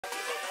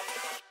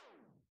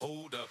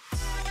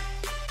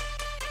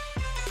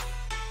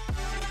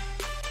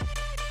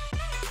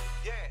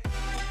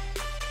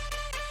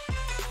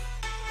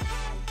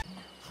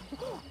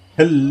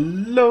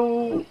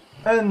Hello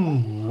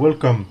and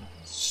welcome.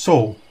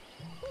 So,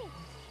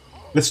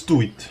 let's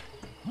do it.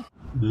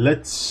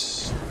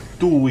 Let's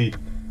do it.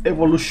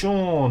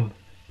 Evolution.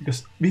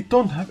 Because we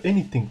don't have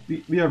anything.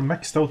 We are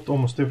maxed out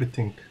almost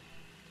everything.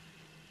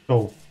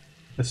 So,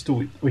 let's do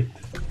it. Wait,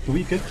 do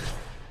we get?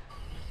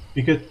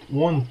 We get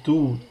 1,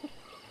 2,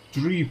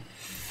 3,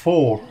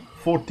 4.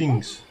 4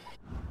 things.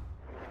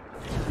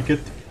 We get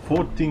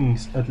 4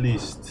 things at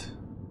least.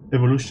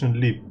 Evolution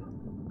leap.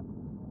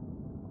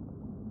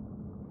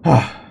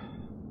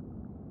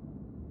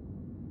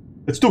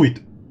 Let's do it.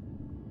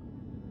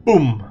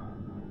 Boom.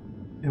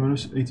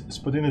 Evolution,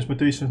 spontaneous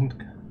mutation.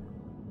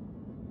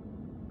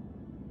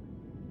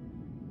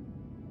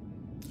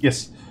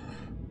 Yes.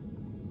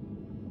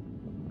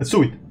 Let's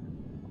do it.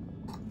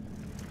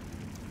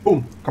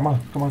 Boom. Come on,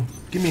 come on.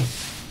 Give me.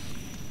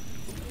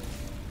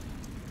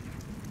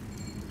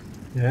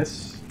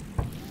 Yes.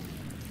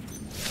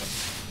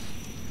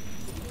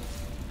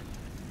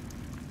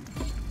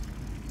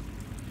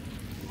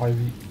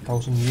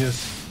 $5,000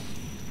 years.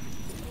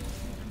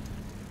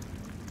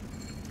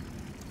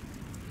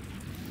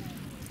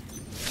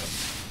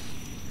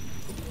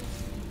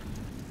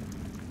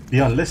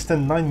 Yeah, less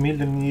than 9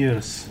 million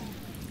years.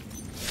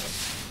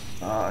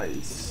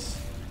 Nice.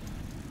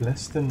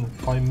 Less than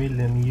 5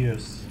 million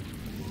years.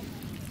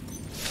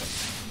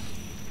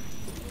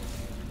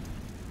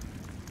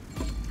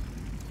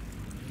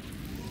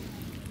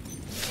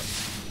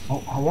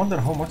 Oh, I wonder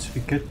how much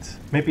we get.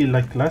 Maybe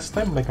like last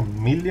time, like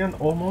 1,000,000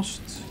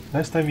 almost.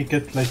 Last time we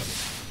get like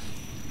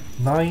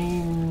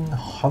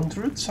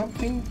 900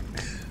 something.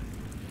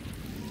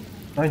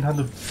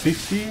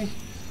 950.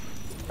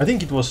 I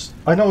think it was.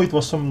 I know it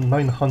was some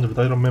 900.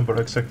 I remember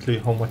exactly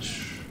how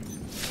much.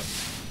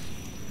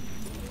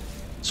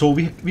 So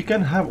we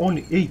can have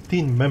only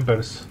 18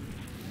 members.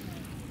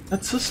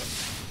 That's just.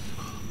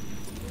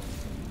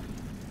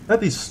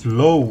 That is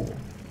low.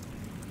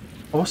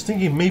 I was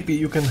thinking maybe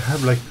you can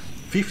have like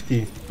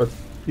 50, but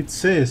it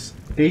says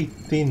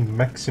 18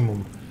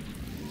 maximum.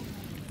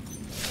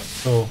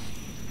 So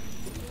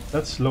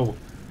that's low.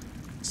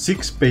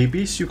 6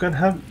 babies you can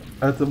have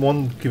at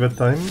one given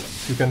time.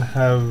 You can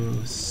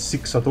have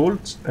 6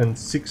 adults and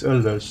 6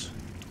 elders.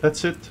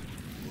 That's it.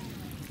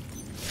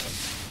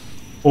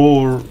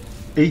 Or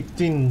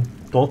 18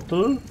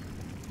 total.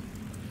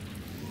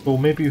 So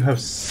maybe you have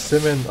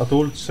 7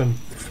 adults and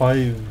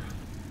 5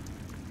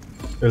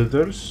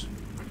 elders.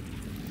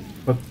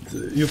 But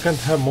you can't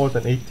have more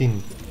than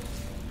 18.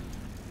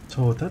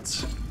 So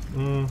that's...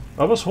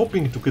 I was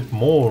hoping to get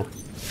more.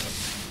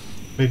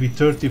 Maybe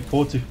 30,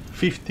 40,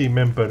 50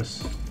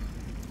 members.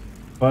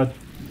 But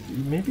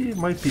maybe it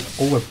might be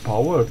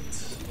overpowered.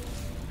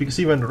 Because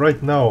even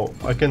right now,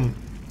 I can,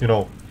 you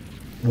know,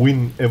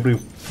 win every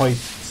fight.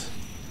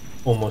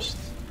 Almost.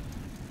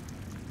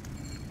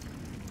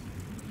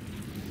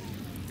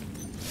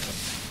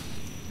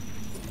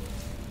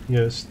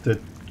 Yes, the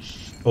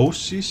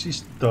Asus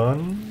is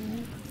done.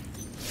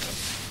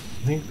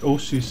 I think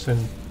Asus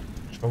and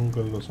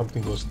Jungle or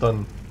something was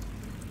done.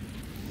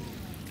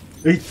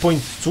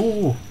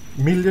 8.2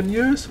 million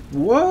years?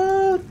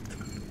 What?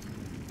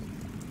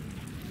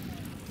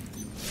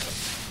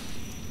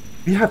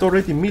 We had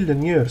already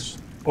million years.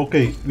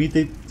 Okay, we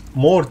did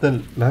more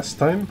than last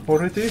time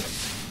already.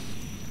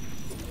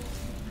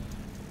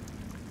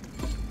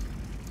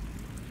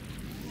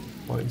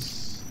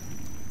 Twice.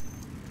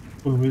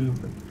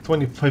 Fulfillment.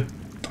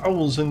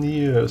 25,000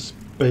 years,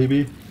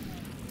 baby.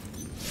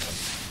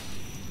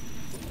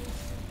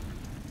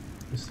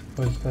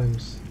 5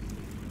 times.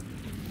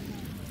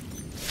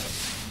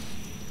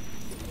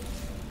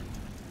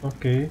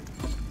 Okay.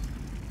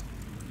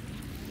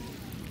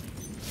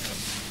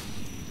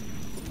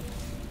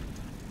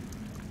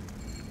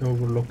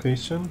 Over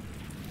location.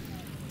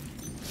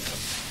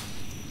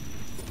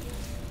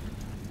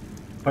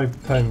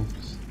 5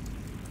 times.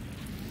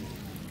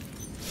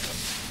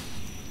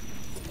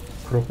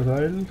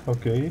 Crocodile,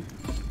 okay.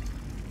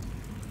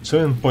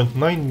 7.9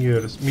 million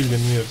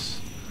years.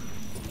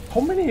 How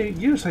many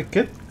years I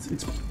get?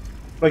 It's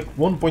like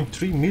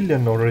 1.3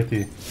 million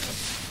already.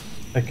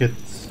 I get...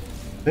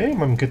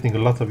 Damn, I'm getting a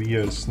lot of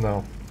years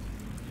now.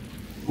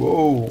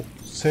 Whoa,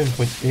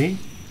 7.8.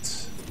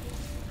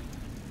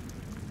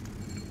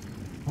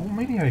 How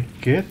many I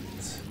get?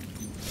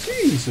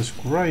 Jesus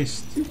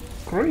Christ, you're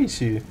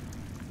crazy.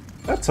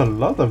 That's a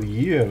lot of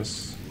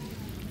years.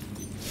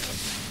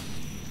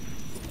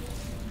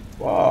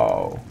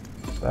 Wow,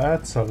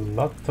 that's a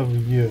lot of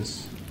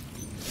years.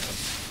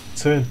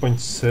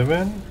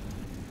 7.7.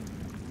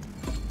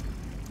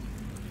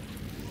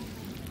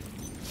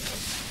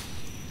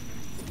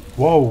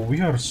 Wow,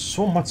 we are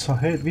so much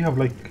ahead. We have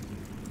like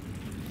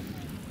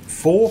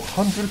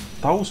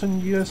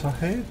 400,000 years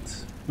ahead.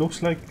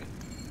 Looks like.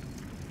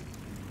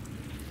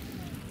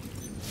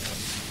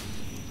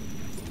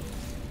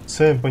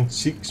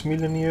 $7.6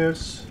 million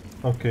years.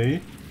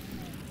 Okay.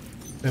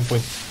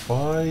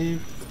 10.5.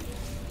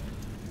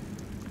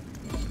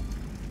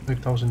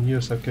 5,000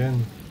 years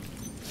again.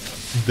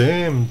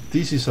 Damn,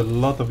 this is a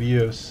lot of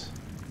years.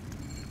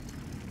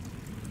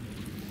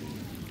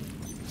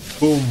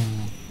 Boom.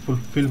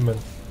 Fulfillment.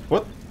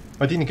 What?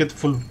 I didn't get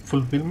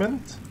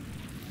fulfillment?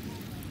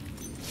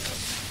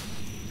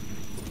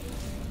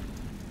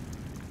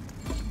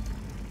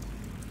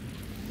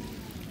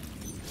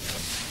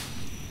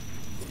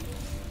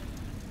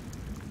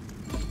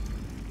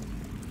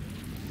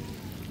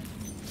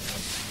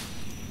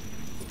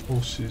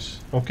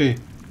 Okay,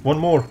 one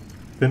more.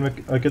 Then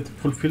I get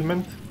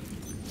fulfillment.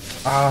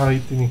 Ah,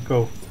 it didn't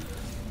go.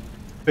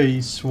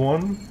 Phase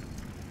 1.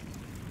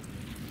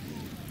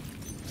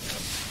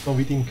 No,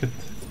 we didn't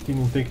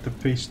take the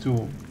phase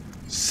 2.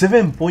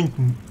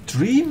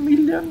 7.3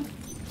 million?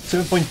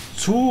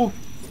 7.2?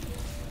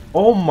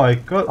 Oh my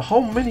god, how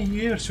many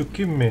years you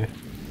give me?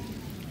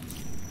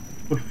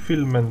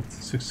 Fulfillment,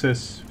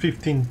 success,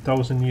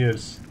 15,000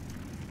 years.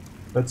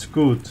 That's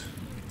good.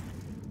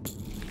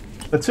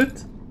 That's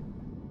it?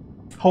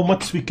 How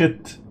much we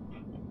get?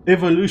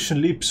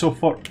 Evolution leap so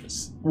far.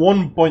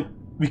 1 point.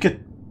 We get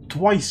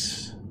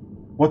twice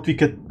what we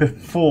get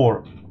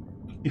before.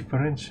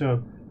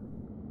 Differential.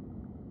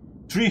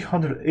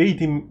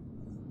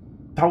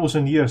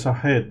 380,000 years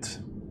ahead.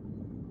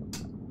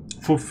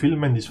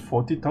 Fulfillment is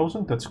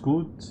 40,000. That's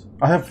good.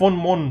 I have one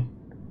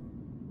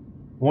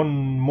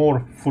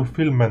more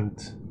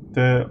fulfillment.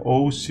 The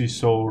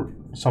Asus or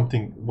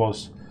something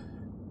was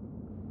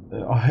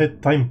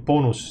ahead time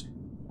bonus.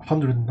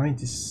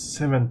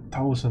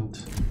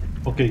 197,000.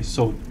 Okay,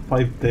 so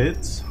 5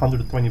 deaths,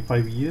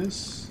 125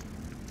 years.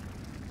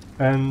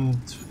 And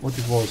what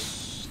it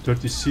was?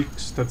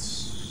 36,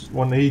 that's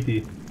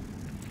 180.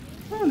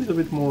 A little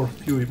bit more,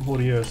 few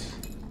more years.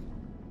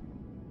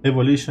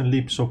 Evolution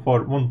leap so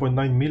far,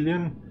 1.9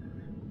 million.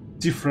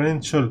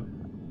 Differential,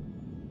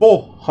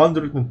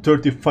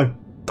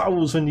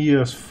 435,000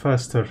 years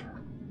faster.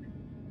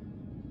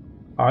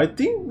 I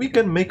think we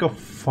can make a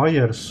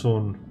fire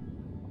soon.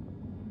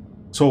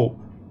 So,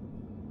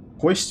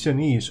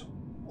 question is,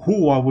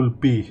 who I will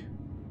be?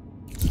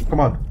 Come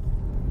on,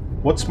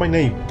 what's my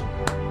name?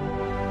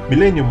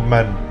 Millennium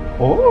Man.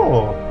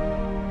 Oh,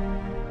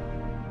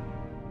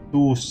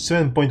 to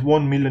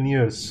 7.1 million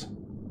years.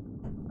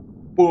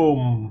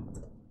 Boom.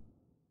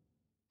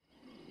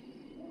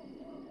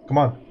 Come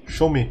on,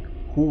 show me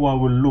who I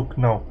will look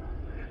now.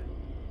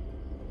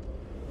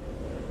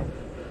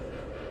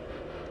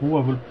 Who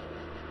I will...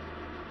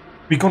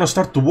 We gonna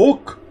start to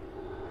walk?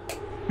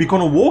 We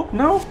gonna walk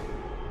now?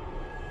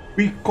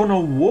 We gonna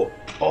walk?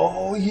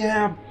 Oh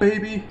yeah,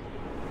 baby!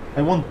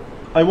 I want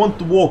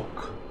to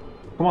walk.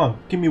 Come on,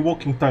 give me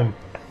walking time.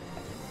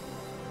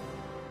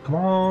 Come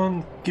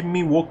on, give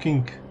me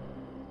walking.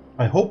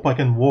 I hope I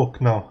can walk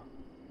now.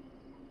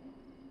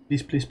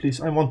 Please, please, please!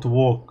 I want to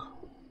walk.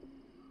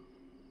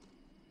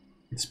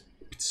 It's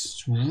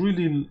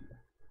really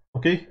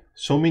okay.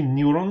 Show me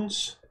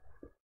neurons.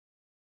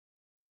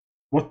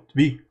 What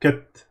we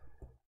get?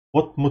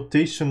 What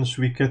mutations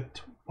we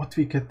get? What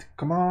we get?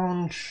 Come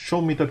on,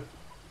 show me that.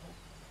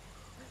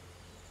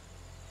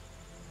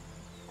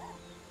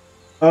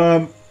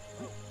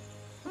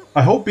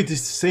 I hope it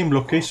is the same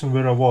location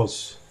where I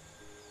was.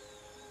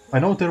 I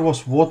know there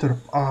was water.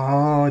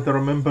 Ah, I don't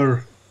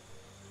remember.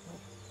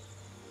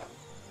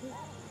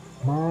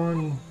 Come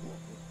on.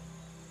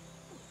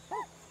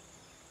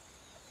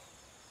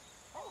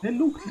 They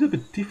look a little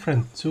bit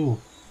different too.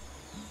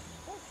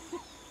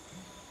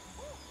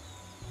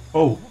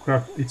 Oh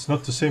crap, it's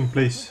not the same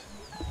place.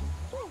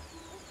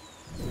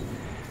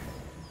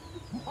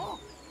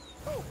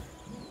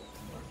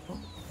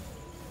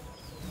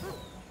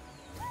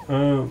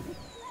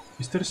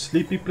 Is there a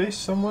sleepy place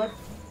somewhere?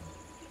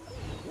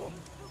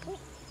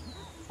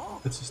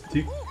 That's a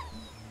stick.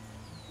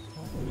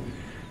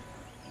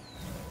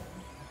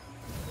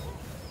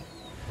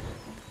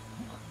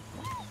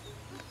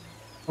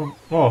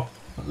 Oh,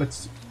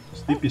 let's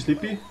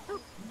sleepy.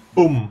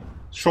 Boom!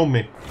 Show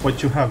me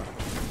what you have.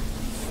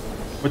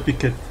 What we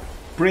get?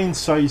 Brain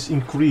size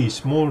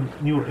increase, more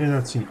neural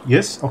energy.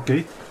 Yes,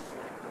 okay.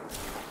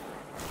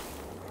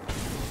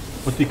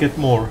 What we get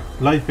more?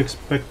 Life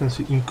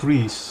expectancy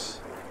increase.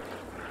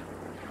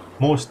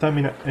 More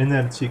stamina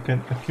energy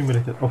can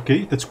accumulate.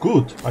 Okay, that's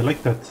good. I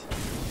like that.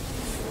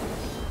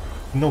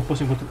 No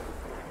possible.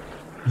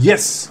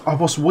 Yes, I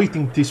was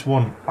waiting this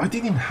one. I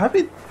didn't have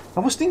it. I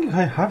was thinking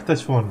I have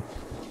this one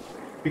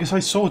because I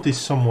saw this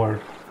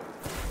somewhere.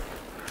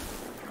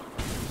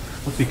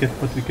 What we get?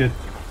 What we get?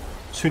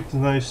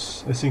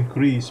 Synchronize as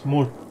increase.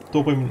 More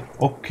dopamine.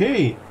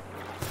 Okay.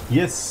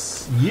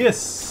 Yes.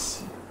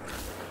 Yes.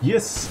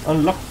 Yes.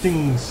 Unlock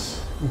things.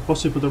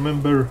 Impossible to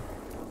remember.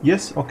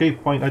 Yes. Okay.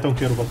 Fine. I don't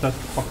care about that.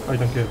 Fuck. I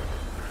don't care.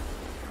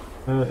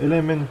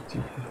 Element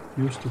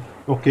used to.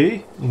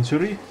 Okay.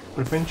 Injury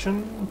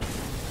prevention.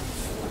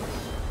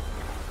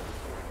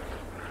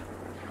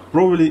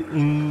 Probably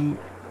in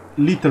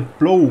little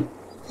blow.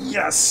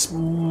 Yes,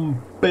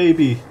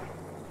 baby.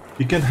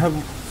 You can have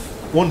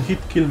one hit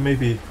kill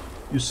maybe.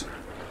 Use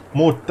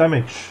more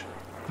damage.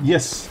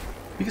 Yes,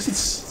 because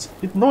it's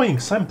annoying.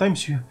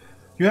 Sometimes you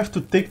have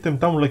to take them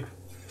down like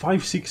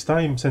 5-6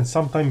 times and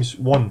sometimes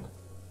one.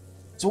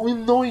 So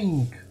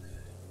annoying.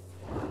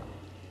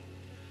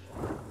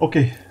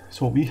 Okay,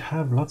 So we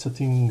have lots of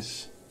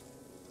things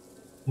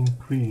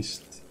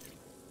increased.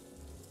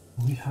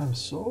 We have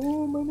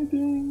so many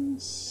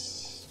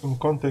things. Some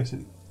context,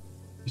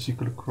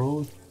 physical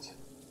growth.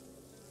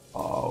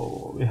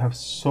 Oh, we have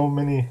so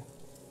many.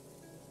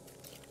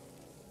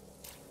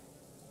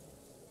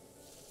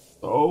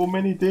 So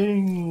many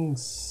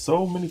things.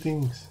 So many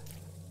things.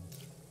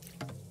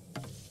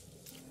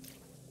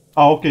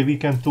 Oh, okay, we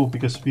can too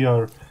because we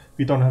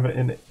don't have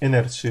an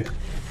energy.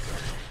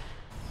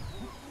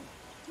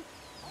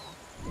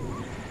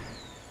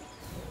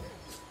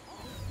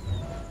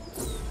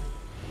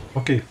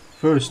 Okay,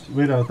 first,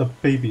 where are the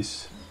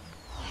babies?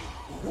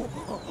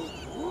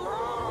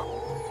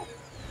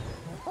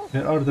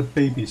 Where are the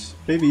babies?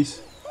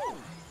 Babies!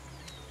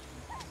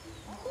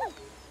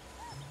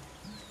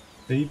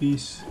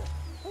 Babies!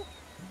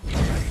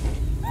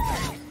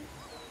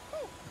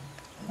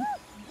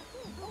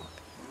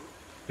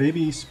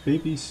 Babies,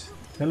 babies!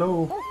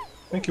 Hello!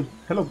 Thank you!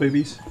 Hello,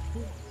 babies!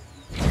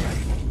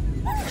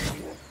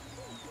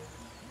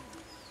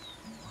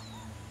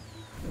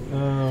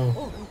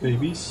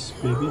 Babies,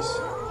 babies!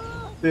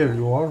 There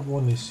you are,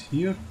 one is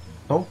here.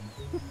 No!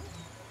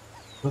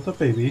 Not a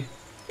baby.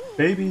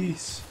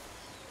 Babies!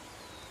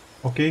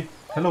 Okay,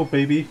 hello,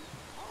 baby!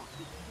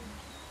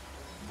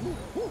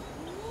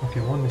 Okay,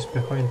 one is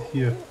behind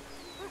here.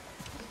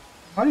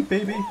 Hi,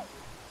 baby!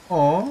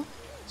 Aww,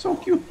 so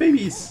cute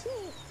babies!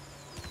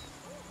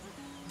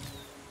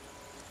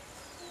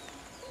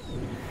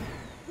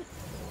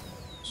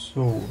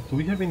 So, do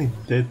we have any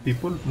dead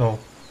people? No.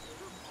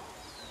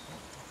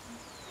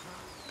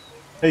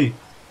 Hey!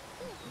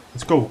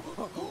 Let's go!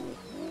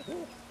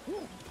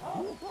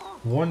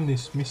 One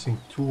is missing,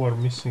 two are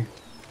missing.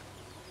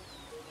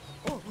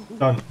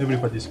 Done,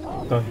 everybody's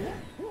done.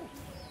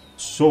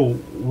 So,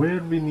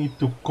 where we need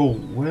to go?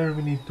 Where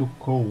we need to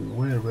go?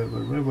 Where?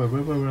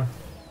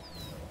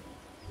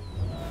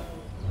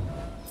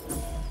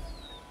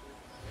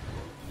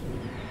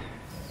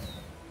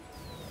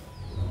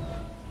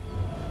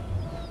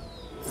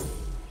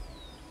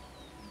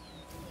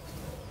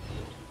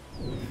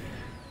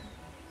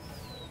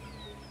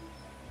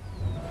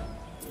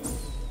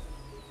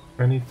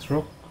 Any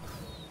truck?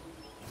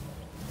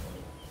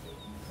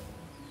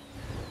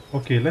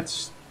 Okay,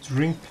 let's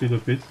drink a little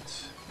bit.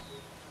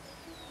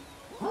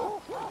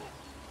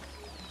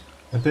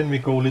 And then we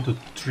go a little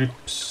trip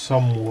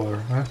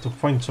somewhere. I have to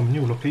find some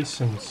new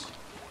locations.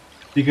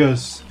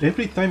 Because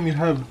every time you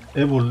have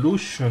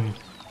evolution,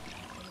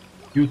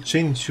 you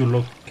change your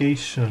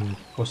location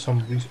for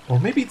some reason. Or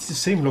maybe it's the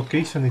same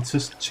location, it's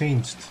just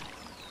changed.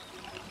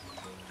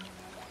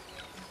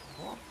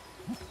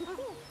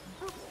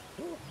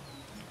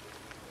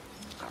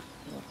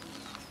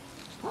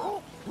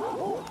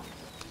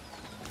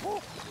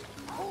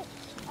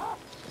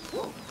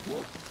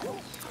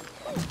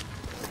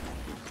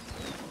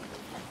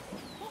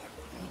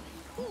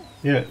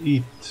 Yeah,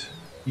 eat.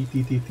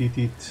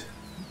 Eat.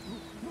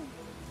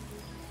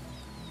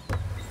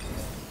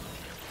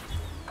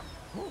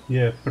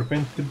 Yeah,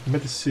 preventive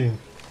medicine.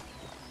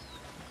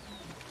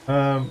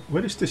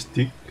 Where is the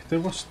stick? There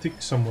was stick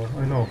somewhere.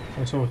 I know.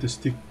 I saw the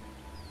stick.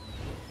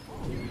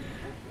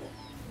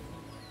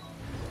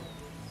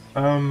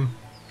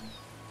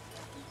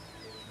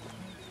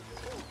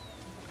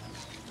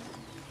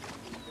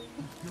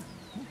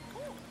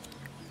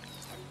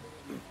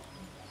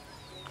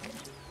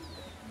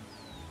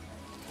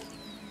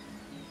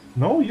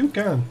 No, you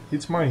can.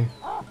 It's mine.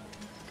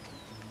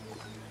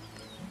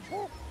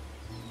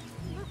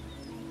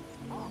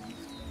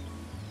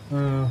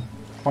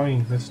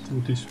 Fine. Let's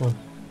do this one.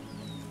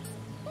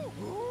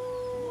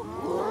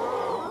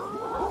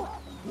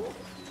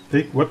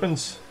 Take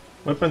weapons.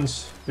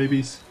 Weapons,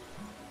 babies.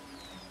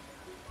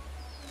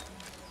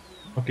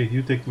 Okay,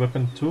 you take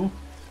weapon too.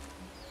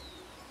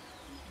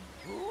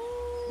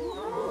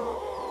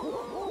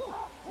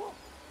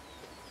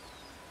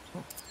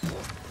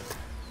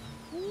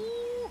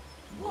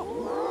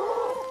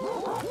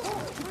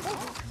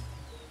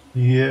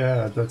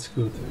 Yeah, that's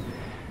good.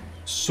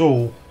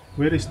 So,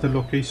 where is the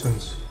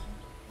locations?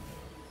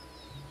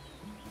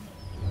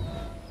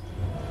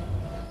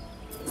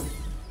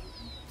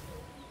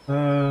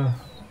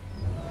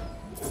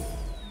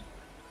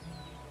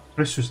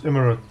 Precious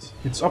Emerald.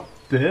 It's up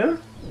there?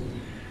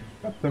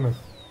 God damn it.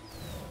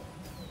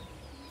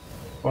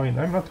 Fine,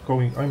 I'm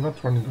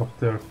not running up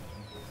there.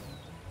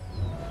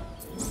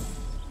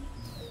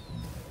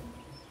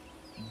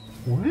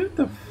 Where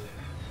the f...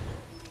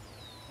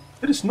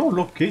 There is no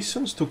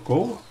locations to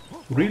go?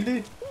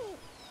 Really?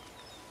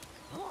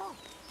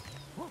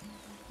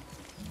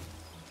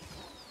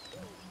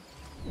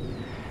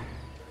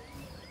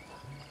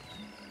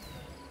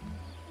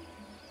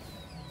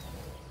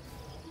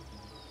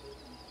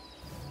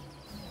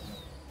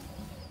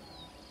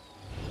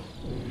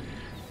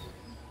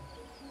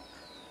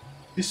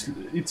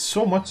 It's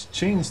so much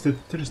changed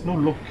that there is no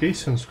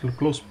locations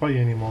close by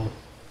anymore.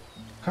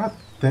 God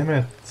damn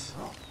it.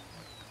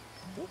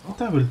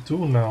 What I will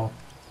do now?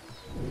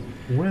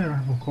 Where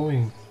am I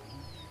going?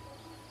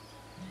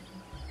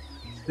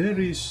 There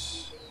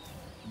is...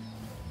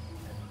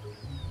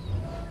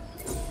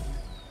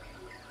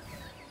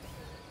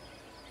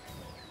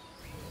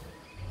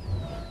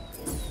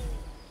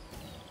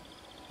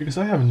 Because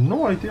I have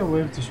no idea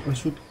where I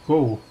should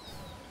go.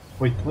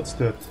 Wait, what's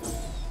that?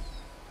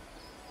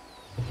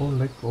 Upon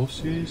like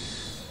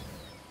Oasis.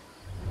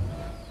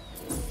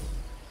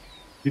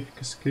 Deep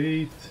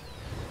Cascade.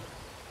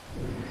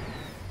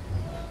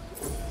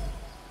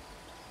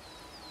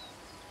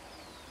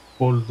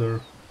 Boulder.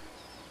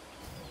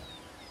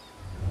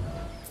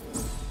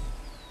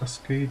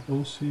 Cascade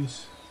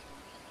Oasis.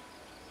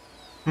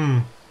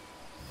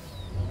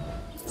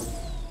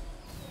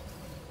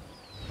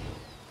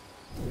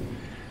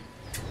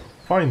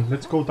 Fine,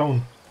 let's go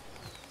down.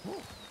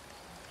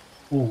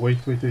 Oh, wait.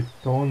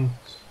 Don't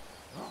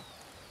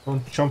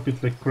jump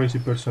it like crazy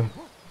person.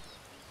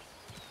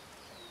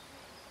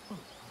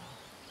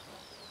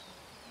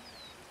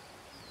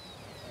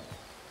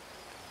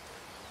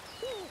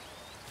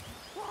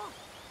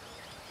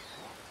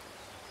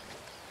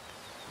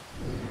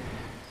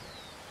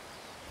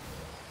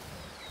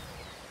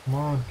 Come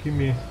on, give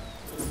me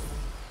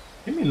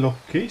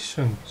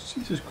location.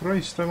 Jesus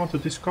Christ, I want to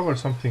discover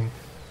something.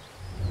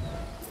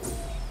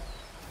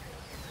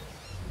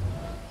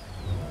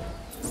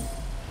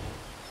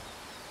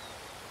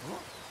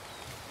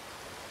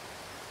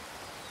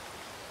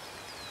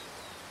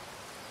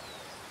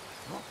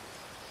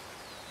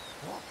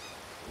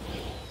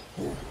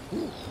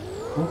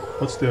 Oh,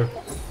 what's there?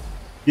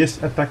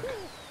 Yes, attack.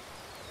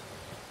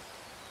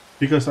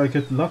 Because I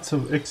get lots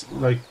of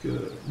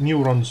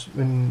neurons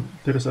when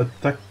there's an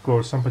attack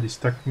or somebody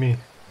stacked me.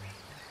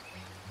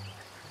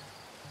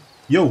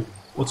 Yo,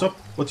 what's up?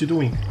 What you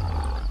doing?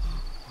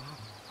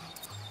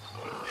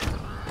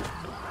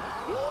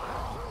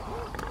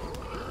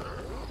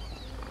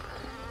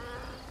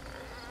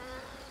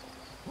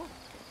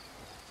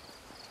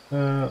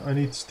 I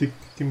need stick.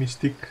 Give me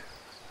stick.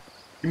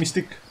 Give me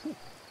stick.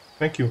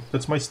 Thank you.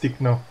 That's my stick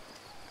now.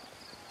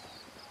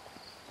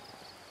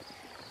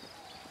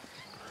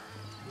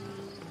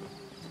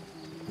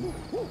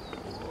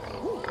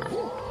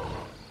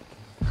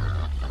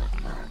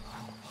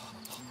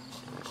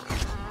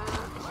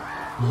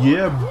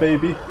 Yeah,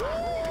 baby.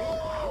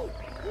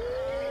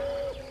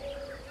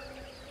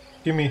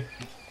 Gimme.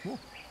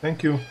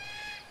 Thank you.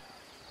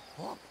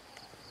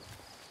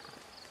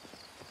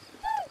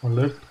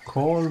 Alert,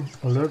 call,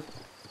 alert.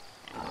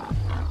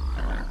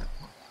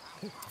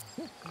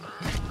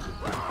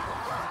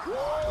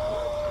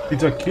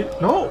 Did I kill?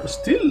 No,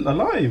 still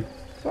alive.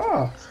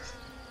 Ah.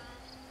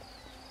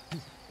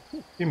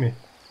 Gimme.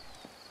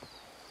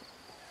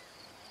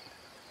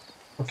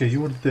 Okay,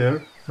 you were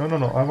there. No,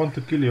 I want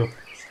to kill you.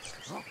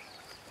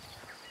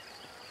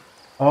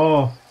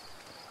 Oh,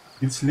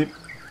 it's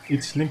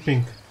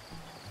limping.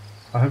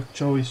 I have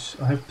choice.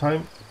 I have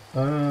time.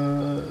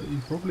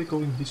 You're probably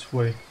going this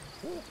way.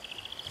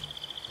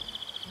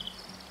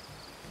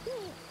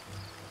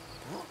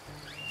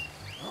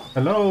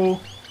 Hello.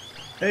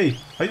 Hey,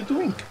 how you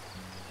doing?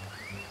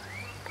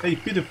 Hey,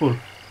 beautiful.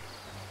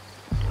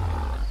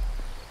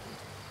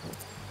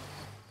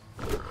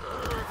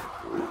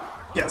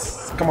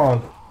 Yes, come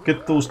on.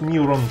 Get those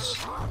neurons.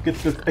 Get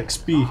that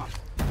XP.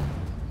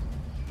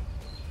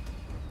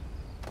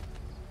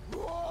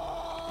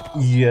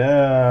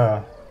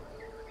 Yeah,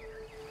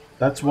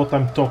 that's what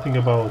I'm talking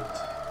about.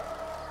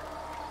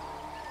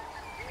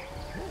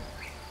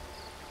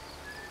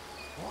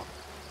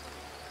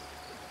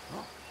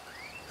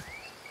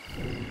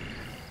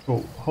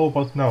 So, how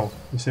about now?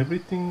 Is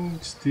everything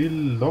still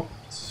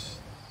locked?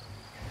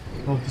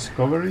 No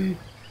discovery?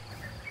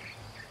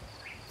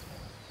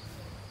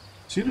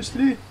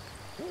 Seriously?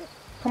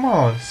 Come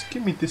on,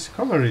 give me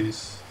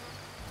discoveries.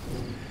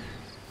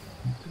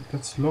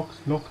 That's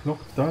locked,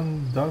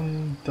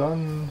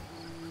 done.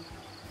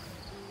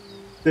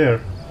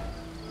 There.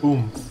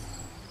 Boom.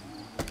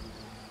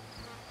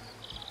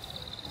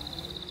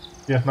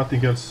 Yeah,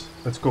 nothing else.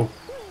 Let's go.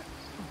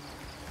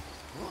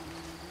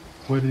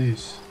 Where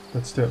is?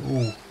 That's there.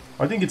 Oh,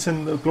 I think it's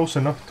close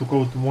enough to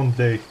go to one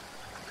day.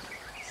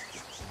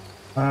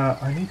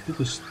 I need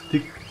little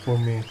stick for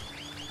me.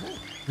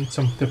 Need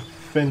some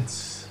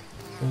defense.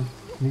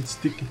 Need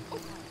sticky.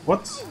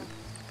 What?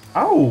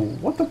 Ow!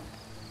 What the?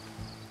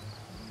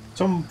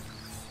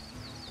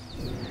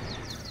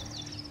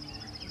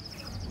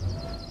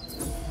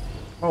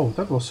 Oh,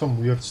 that was some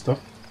weird stuff.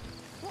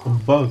 Some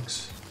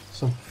bugs.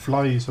 Some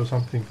flies or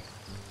something.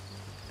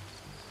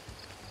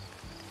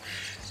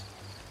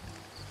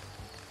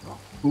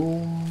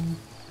 Boom.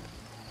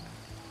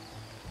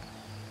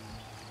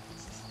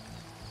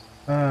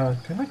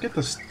 Can I get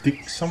a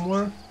stick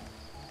somewhere?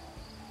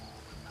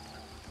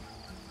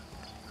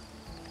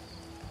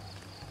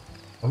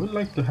 I would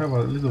like to have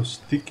a little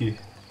sticky.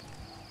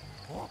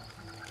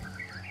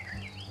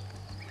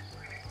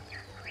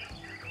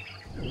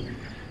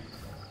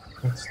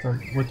 That's done.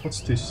 Wait,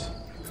 what's this?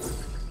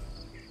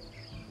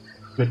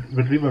 The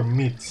river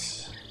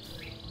meets.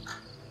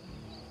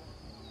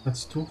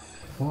 That's too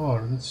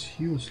far. That's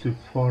hugely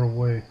far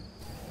away.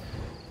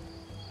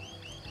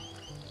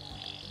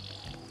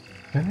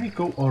 Can we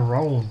go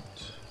around?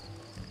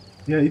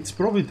 Yeah, it's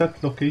probably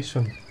that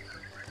location.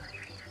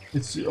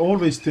 It's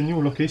always the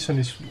new location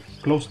is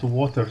close to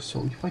water,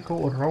 so if I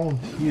go around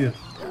here...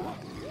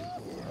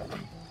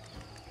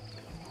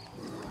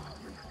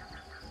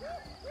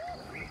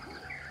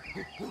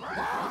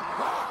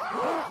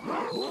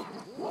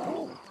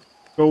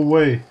 Go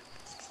away.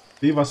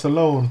 Leave us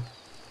alone.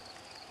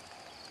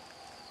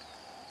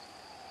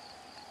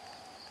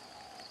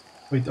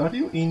 Wait, are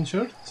you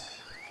injured?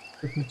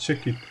 Let me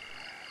check it.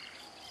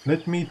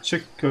 Let me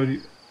check.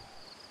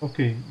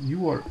 Okay,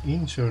 you are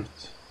injured.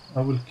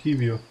 I will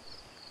give you.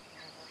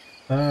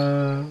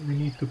 We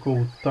need to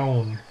go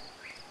down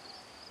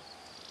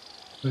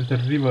where the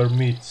river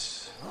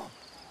meets.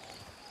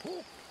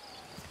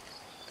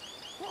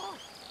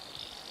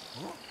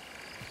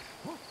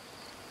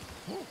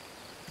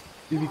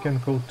 See, we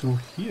can go through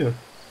here.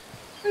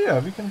 Yeah,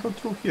 we can go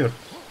through here.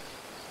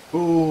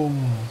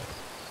 Boom.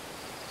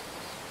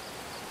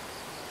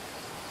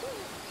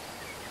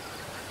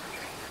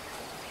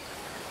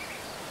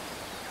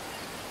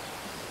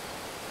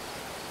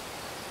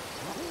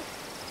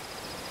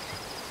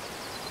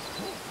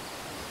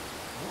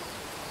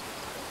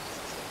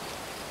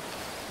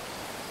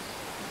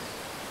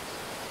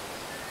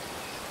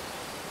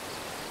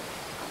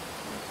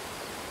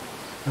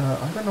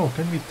 I don't know,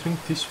 can we drink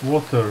this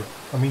water?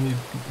 I mean,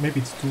 maybe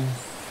it's too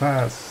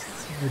fast.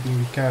 Maybe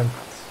we can't.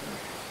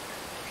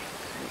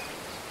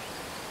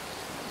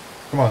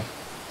 Come on.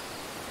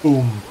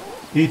 Boom.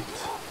 Hit.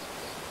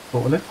 So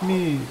let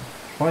me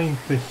find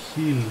the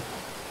heal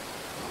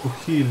to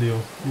heal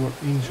you. You are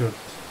injured.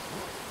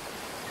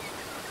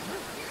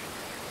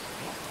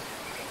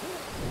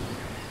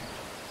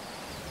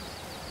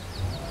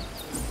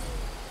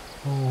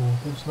 Oh,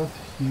 there's not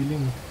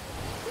healing.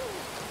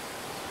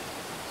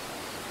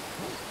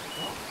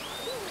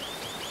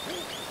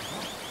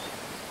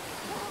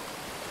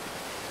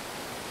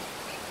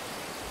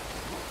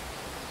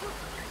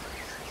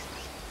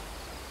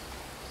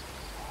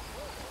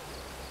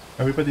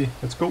 Everybody,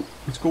 let's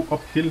go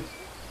uphill.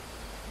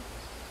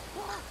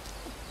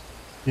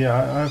 Yeah,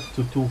 I have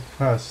to do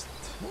fast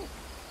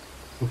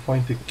to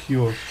find a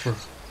cure for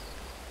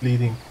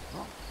bleeding.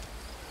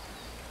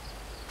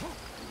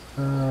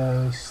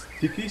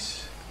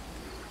 Stickies.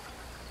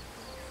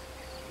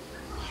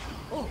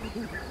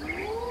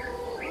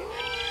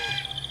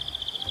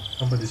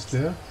 Somebody's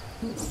there.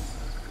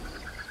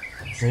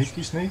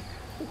 Snakey snake?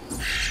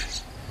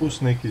 Who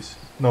snake is?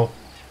 No.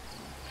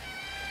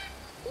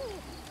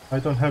 I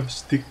don't have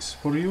sticks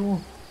for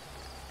you,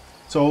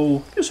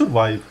 so you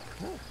survive.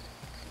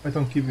 I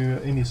don't give you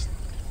any.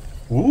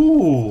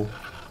 Ooh!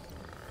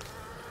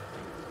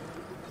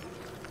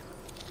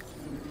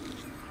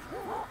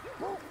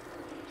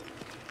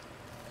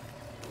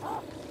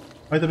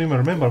 I don't even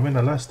remember when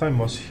the last time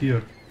was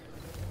here.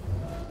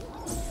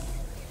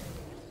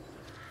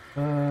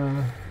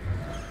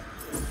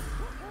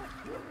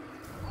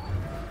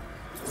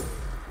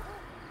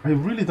 I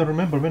really don't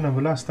remember when the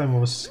last time I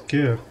was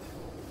scared.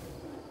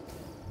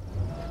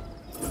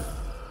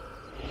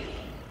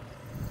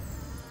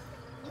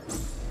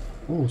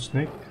 Oh,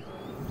 snake.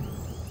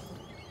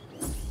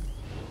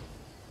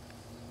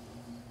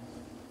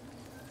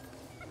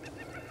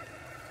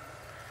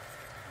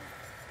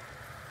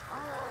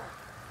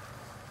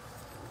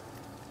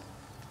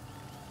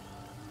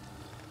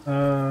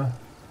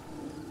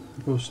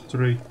 Go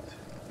straight.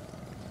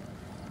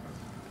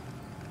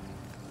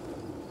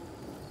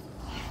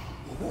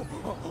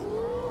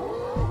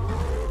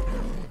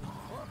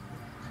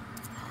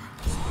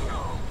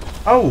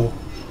 Ow!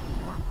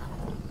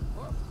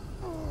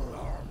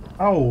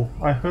 Ow!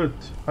 I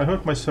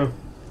hurt myself.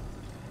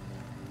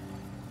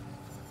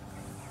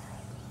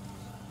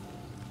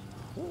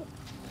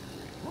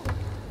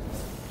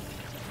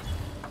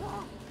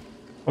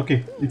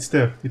 Okay, it's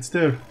there. It's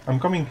there. I'm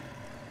coming.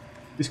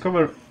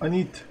 Discover. I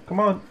need. Come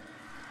on.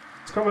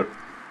 Discover.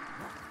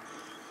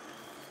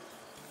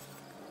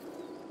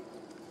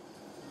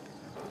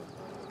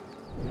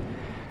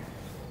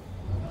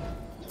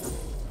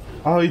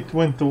 Oh, it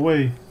went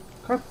away.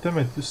 God damn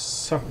it, you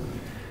suck.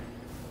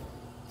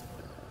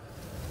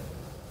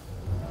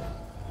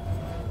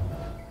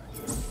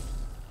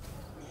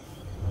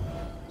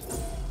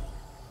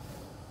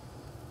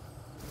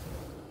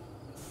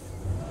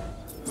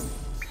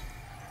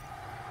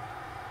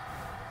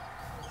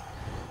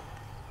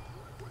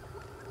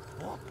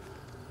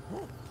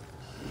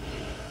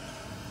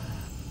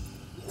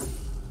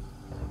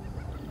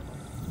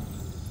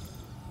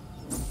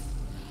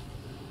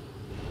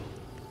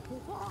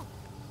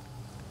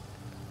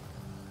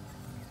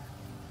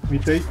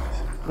 Mutate.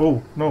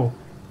 Oh, no.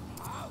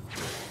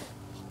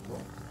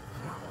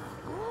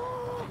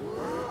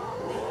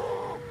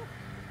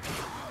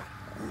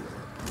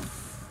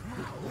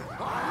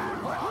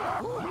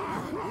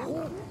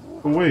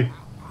 Away.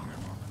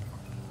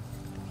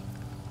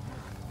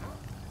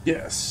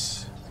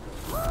 Yes.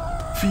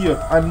 Fear.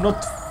 I'm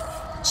not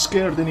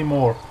scared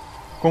anymore.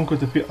 Conquer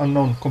the fear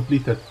unknown.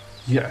 Completed.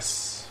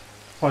 Yes.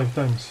 5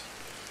 times.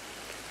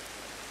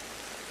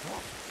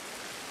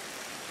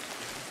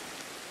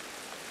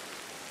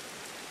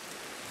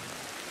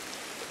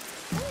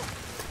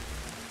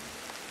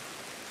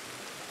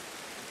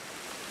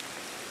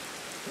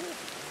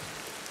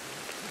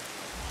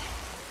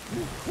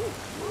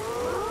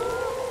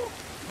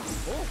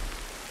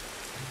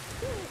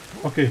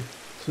 Okay,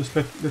 so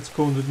let's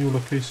go on the new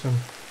location.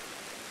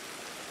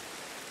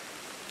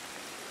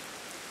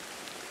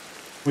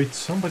 Wait,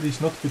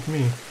 somebody's not with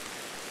me.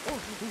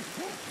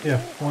 Yeah,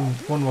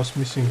 one was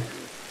missing.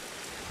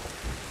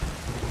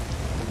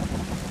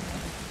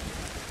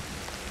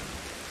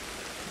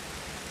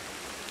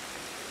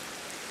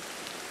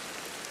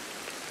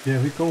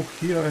 Yeah, we go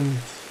here and...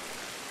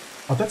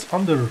 Oh, that's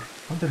under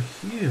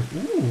here.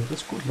 Ooh,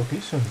 that's good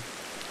location.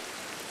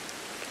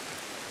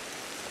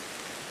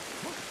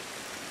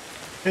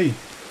 Hey.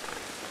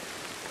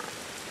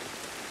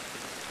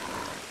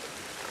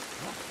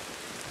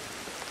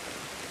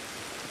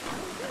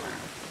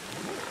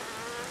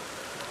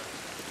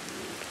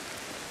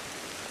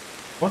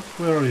 What?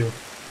 Where are you?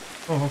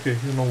 Oh, okay,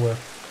 you know where.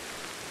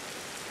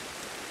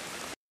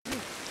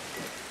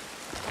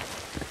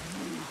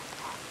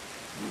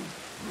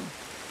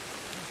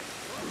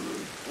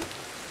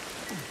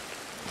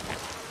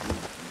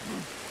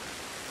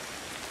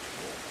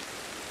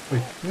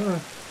 Wait, yeah.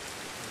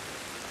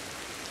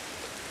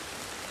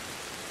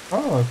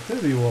 Ah,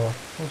 there you are.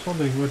 I was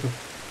wondering where the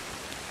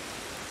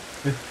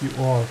F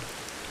you are.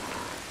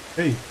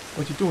 Hey,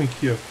 what are you doing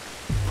here?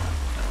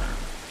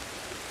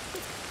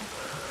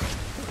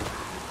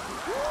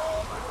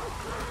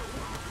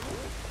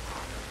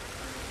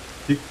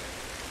 Dick.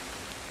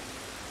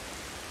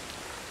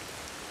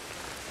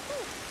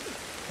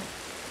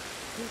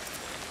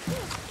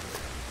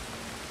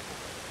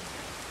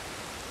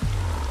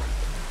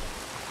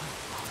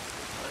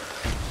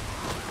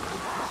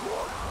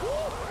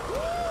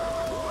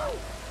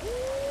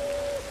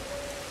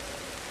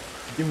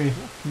 Give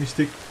me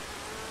stick.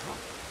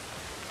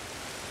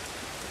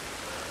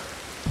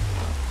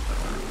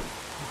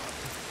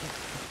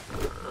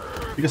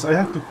 Because I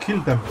have to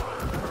kill them.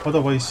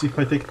 Otherwise, if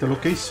I take the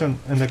location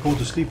and I go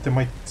to sleep, they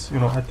might, you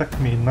know, attack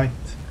me in night.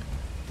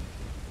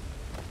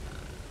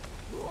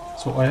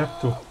 So I have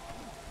to.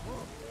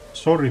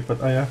 Sorry,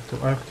 but I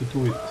have to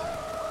do it.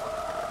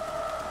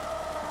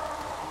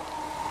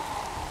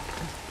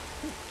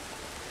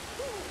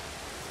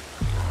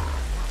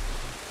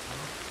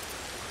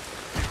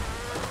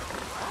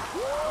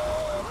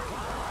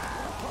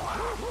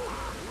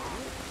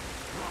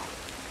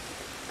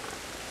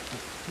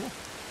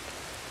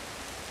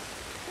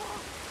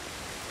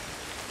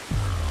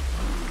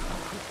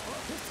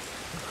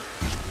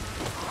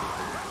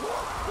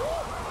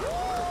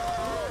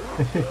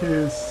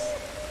 Yes.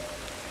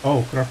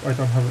 Oh crap, I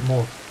don't have it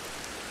more.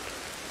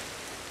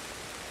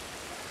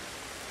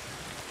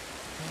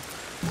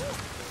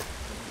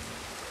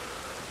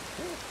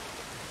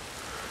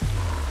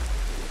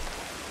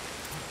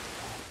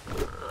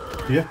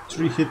 Yeah,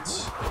 3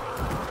 hits.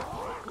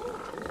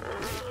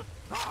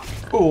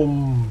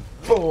 Boom!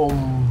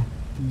 Boom!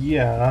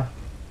 Yeah.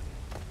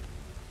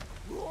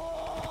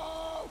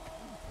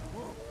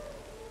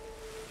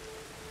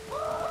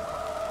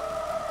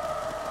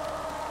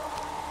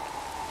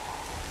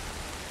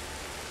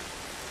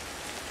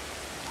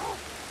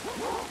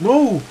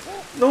 No!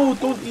 No,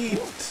 don't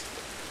eat!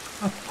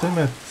 God damn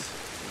it.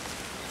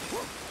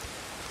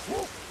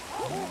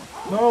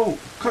 No!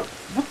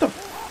 What the...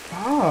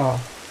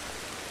 Ah!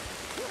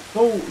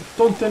 No,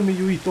 don't tell me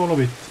you eat all of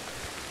it.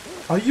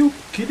 Are you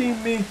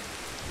kidding me?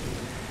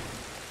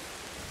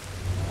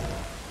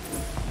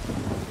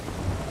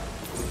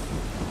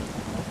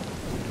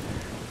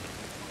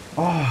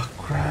 Ah,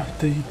 crap,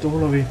 they eat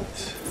all of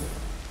it.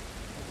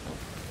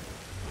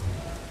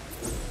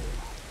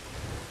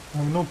 I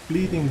have no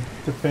bleeding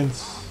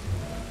defense.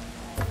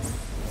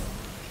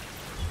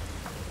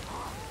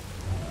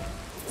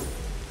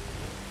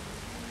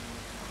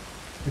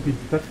 Maybe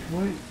that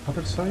way?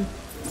 Other side?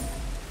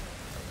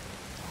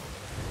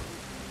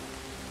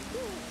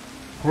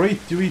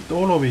 Great, you eat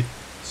all of it.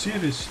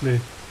 Seriously.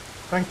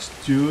 Thanks,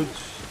 dude.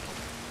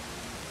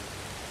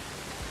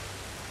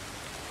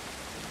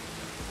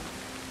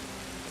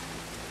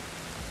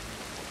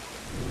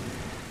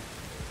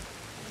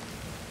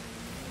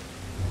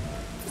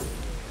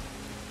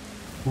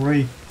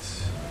 Great.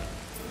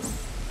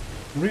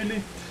 Really?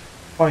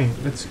 Fine,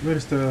 let's...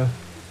 Where's the...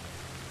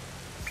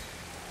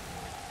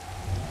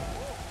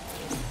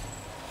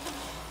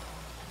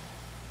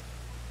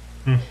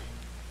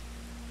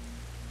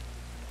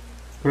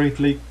 Great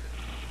Lake.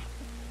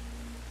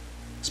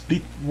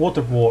 Split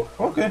water wall.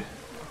 Okay.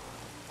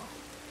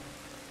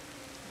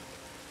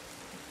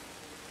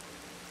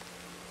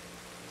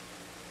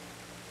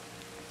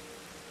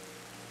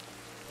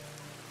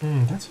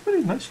 That's a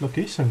very nice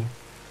location.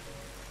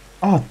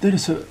 Ah, there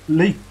is a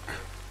lake.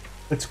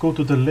 Let's go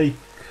to the lake.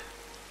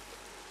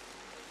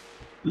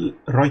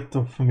 Right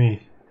of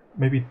me.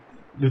 Maybe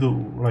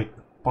little like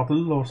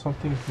puddle or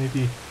something.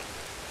 Maybe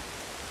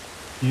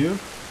here.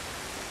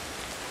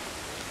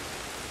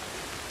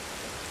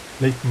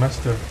 Lake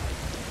Master.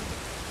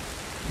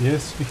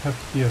 Yes, we have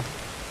here.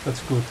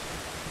 That's good.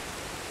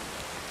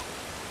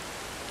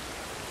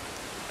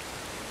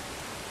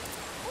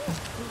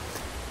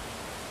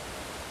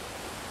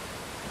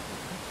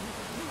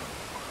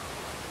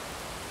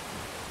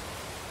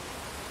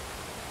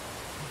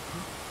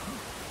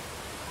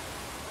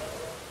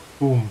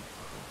 Boom.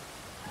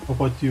 How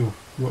about you?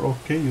 You're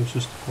okay? You're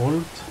just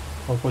cold?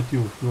 How about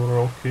you? You're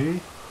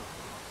okay?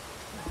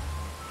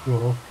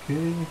 You're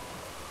okay.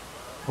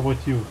 How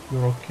about you?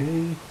 You're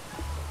okay.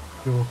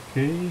 You're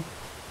okay.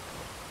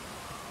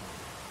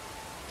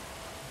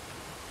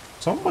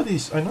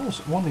 Somebody's... I know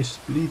one is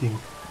bleeding.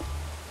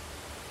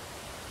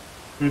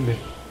 Really?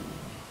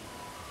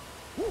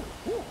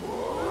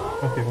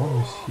 Okay,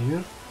 one is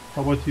here.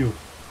 How about you?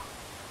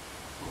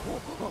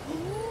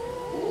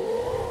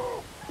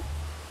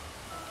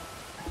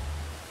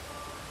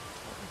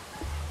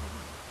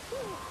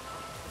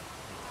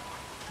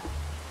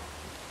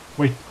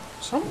 Wait,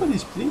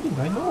 somebody's bleeding,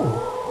 I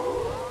know.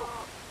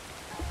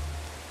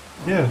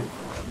 Yeah.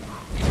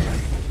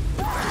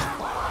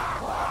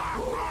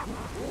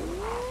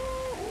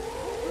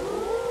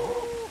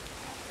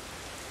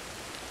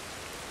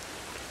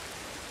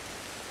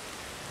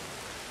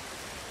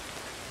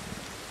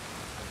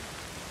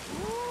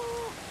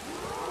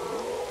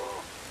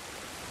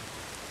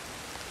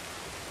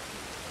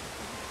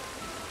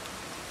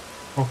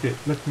 Okay,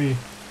 let me...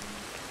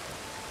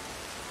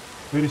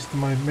 Where is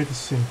my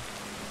medicine?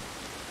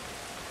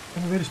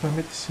 And where is my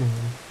medicine?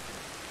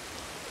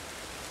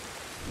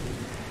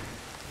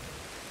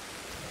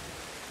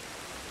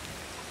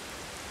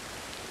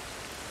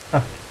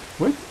 Ah,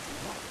 wait.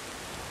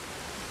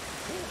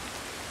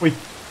 Wait.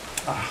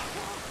 Ah.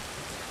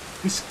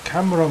 This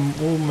camera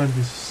movement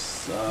is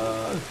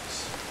sucks.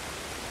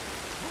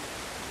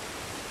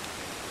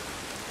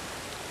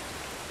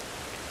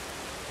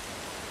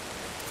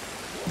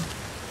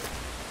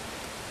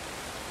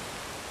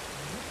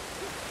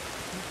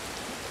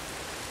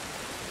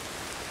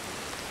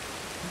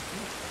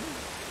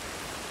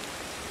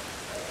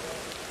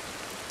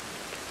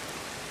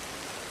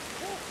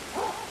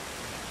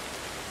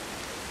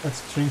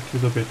 Let's drink a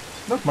little bit.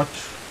 Not much.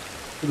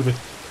 A little bit.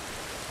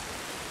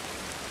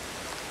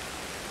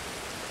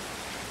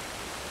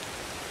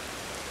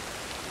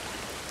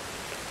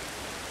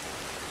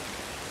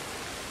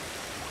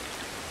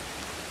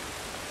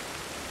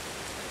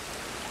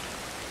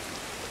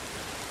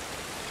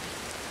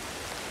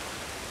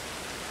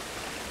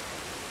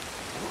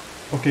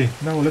 Okay,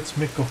 now let's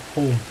make a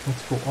home.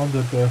 Let's go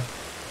under the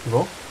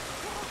rock.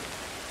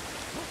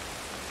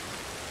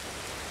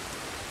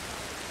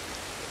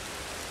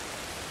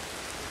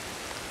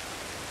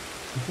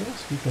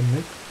 Yes, we can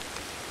make.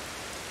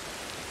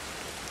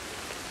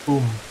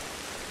 Boom.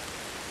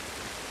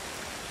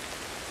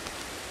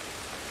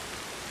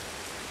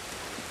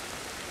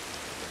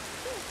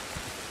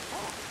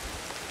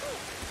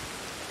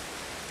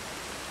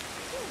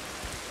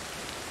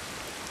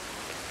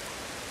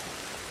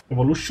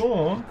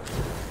 Evolution.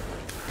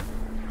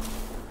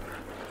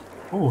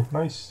 Oh,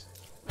 nice.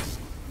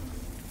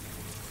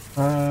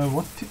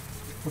 What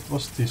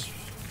was this?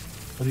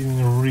 I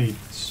didn't read.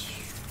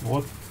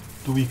 What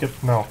do we get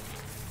now?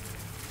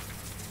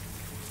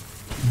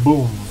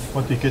 Boom!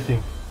 What are we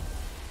getting?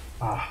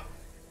 Ah.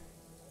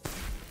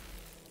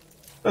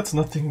 That's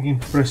nothing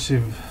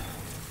impressive.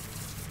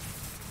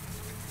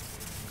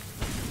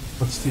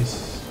 What's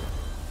this?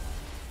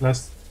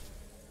 Last...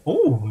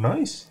 Oh,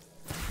 nice!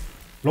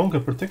 Longer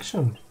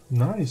protection.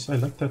 Nice, I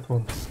like that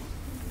one.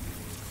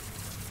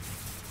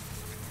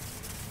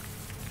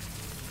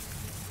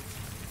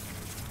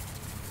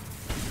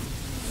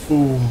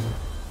 Boom.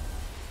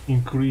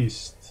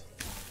 Increased.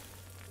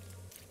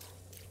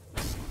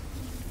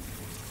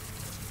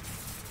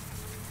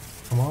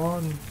 Come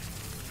on.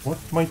 What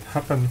might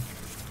happen?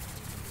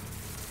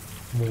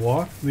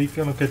 What? We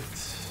gonna get...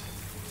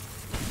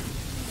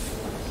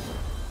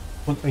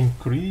 What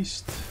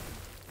increased?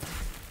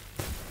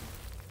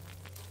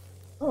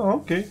 Oh,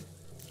 okay.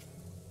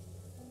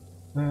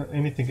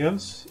 Anything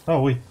else?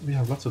 Oh wait, we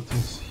have lots of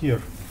things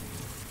here.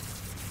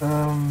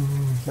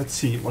 Let's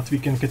see what we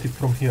can get it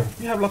from here.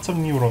 We have lots of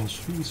neurons,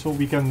 so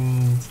we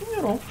can,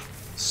 you know,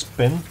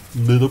 spend a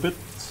little bit.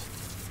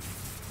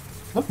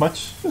 Not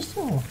much, just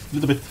a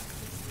little bit.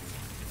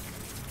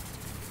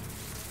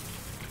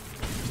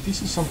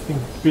 This is something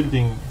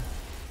building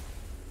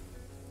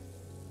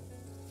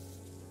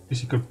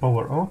physical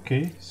power.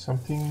 Okay,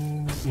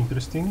 something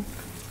interesting.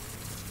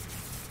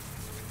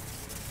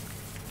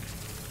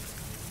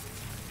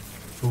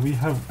 So we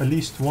have at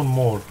least one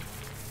more.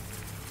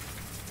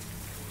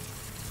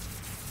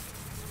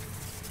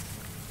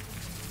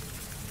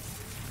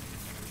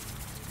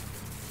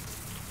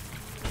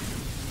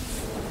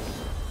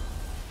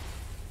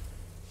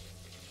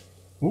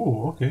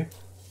 Oh, okay.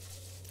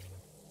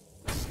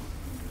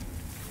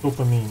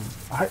 Dopamine.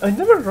 I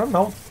never run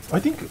out. I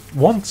think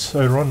once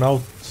I run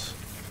out.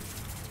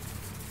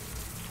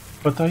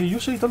 But I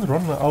usually don't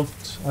run out.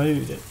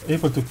 I'm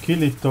able to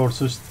kill it or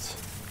just,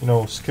 you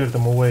know, scare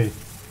them away.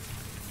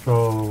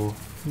 So,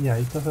 yeah,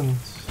 it doesn't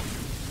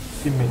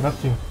give me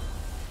nothing.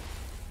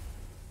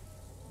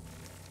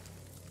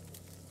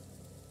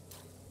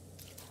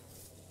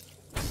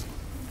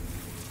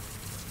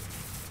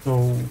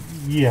 So,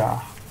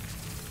 yeah.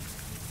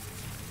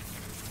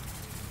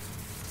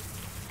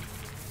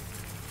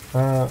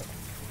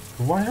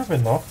 Do I have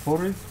enough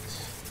for it?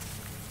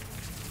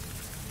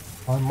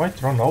 I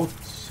might run out.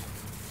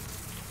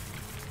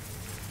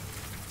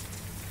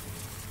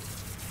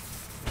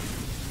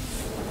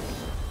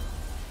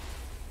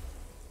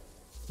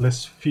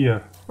 Less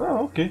fear.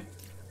 Oh, okay.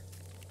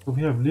 So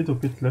we have a little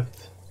bit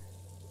left.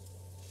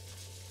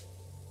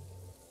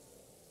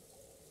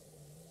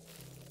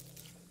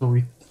 So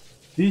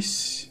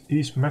this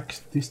is max.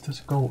 This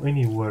doesn't go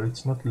anywhere.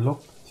 It's not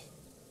locked.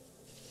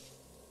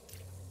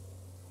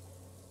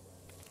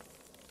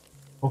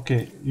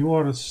 Okay, you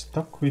are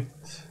stuck with...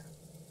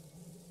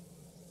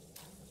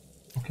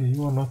 Okay,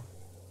 you are not...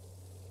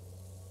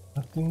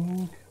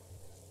 Nothing.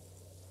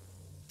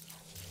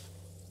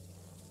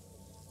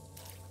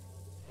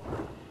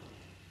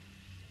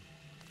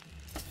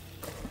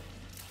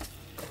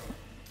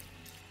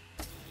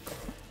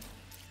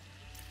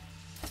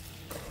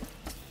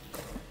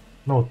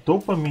 No,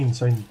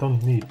 dopamines I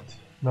don't need.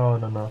 No,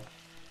 no, no.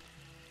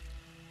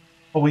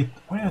 Oh wait,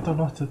 why I don't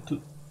have to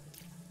do...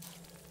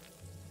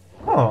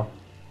 Huh,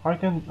 I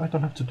don't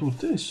have to do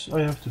this.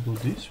 I have to do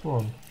this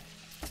one.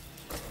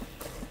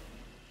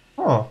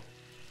 Huh,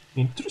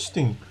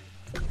 interesting.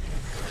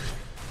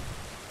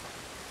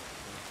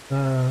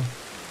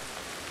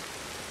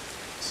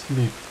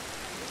 Sleep.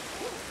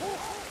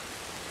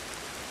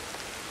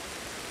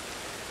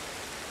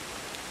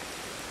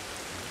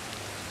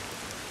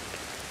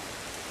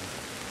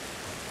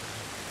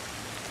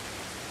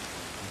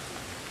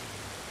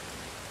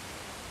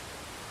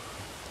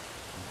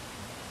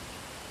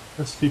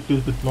 Let's sleep a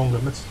little bit longer.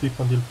 Let's sleep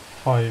until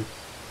 5.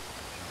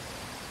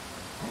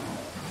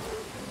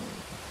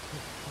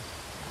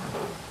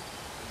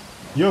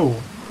 Yo!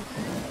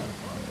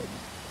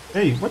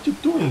 Hey, what you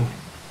doing?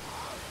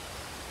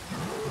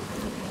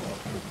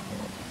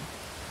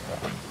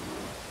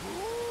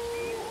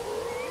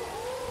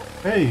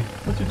 Hey,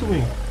 what you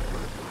doing?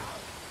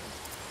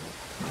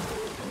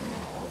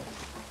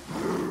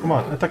 Come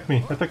on, attack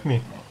me, attack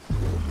me.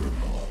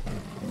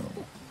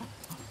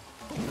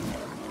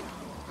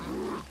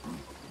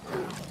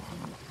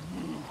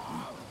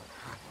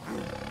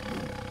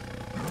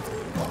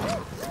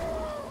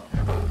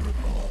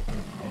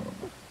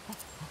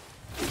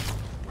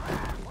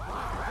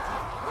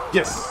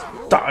 Yes!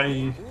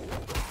 Die!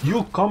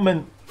 You come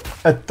and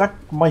attack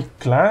my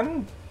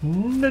clan?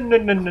 No, no,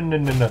 no, no, no,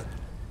 no, no.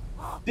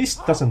 This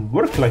doesn't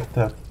work like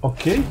that,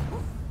 okay?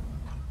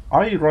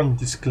 I run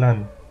this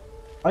clan.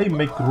 I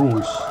make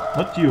rules,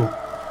 not you.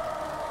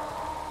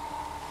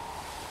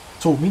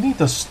 So we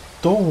need a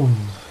stone,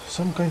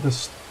 some kind of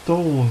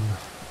stone,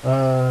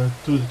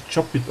 to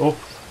chop it off,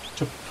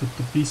 chop it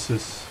to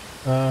pieces.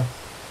 You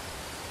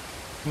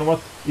know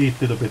what? Eat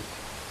a little bit.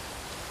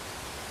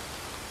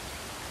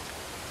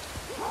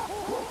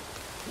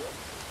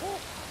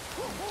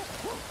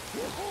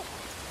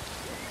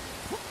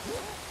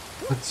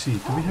 Let's see,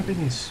 do we have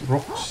any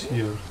rocks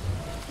here?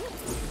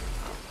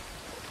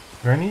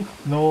 Granite?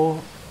 No,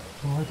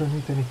 no, I don't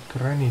need any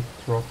granite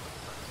rock.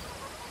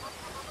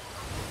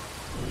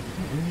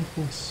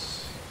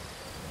 Anything's...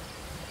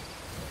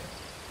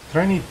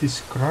 Granite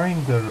is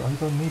grinder, I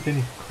don't need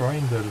any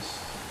grinders.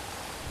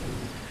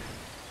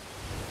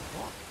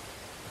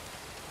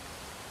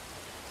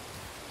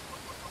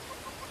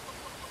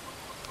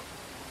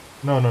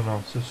 No, no,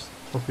 no, just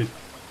drop it.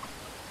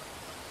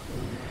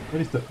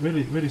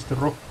 Where is the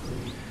rock?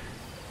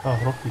 Ah,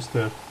 rock is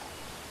there.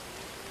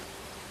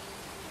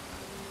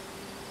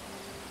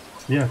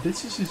 Yeah,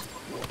 this is his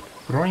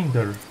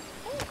grinder.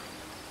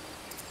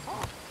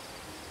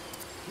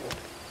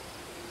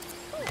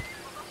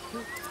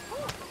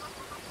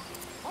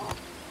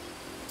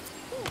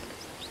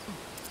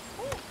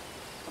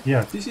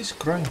 Yeah, this is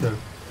grinder.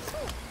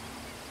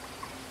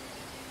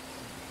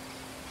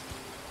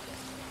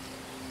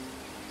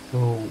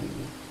 So,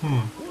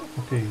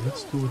 okay,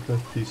 let's do it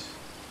like this.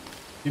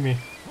 Gimme.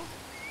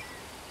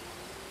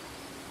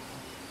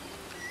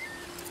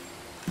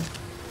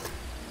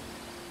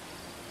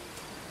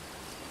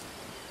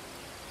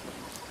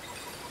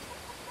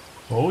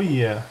 Oh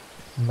yeah,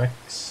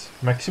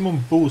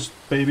 maximum boost,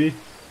 baby.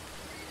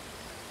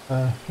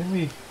 Can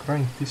we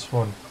grind this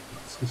one?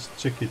 Let's just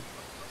check it.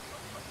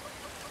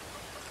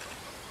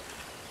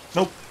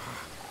 Nope,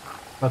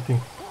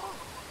 nothing.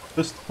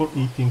 Just for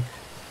eating.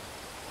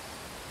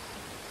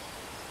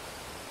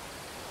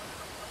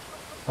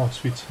 Oh,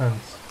 switch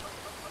hands.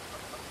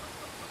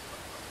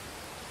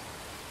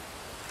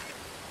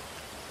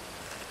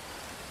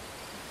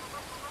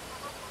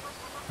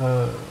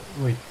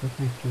 Wait, let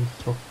me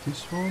drop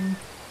this one.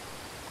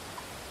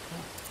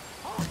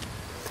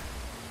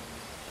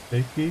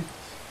 Take it.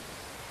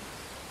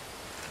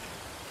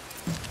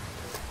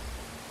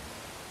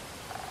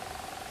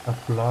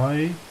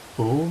 Apply.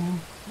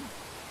 Boom.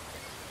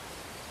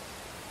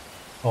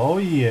 Oh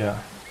yeah,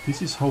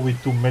 this is how we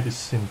do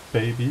medicine,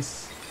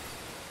 babies.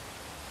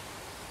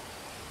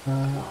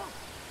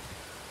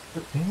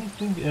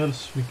 Anything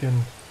else we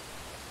can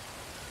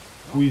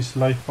squeeze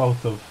life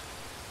out of?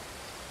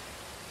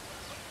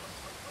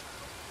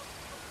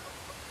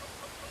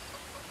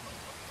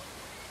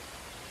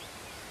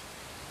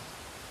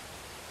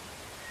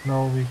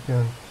 No, we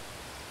can't.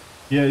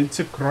 Yeah, it's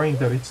a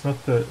grinder, it's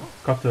not a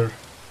cutter.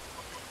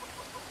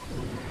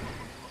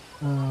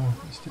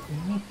 Is there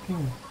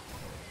anything?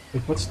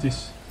 Wait, what's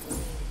this?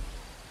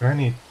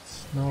 Granite.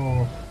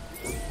 No.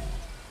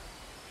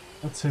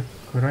 That's a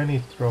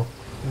granite rock.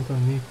 I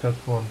don't need that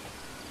one.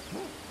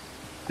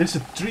 There's a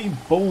 3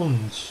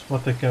 bones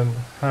what I can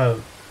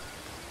have.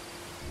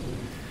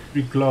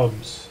 3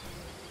 gloves.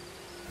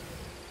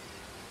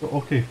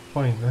 Okay,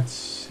 fine, let's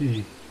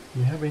see. Do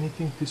we have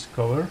anything to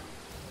discover?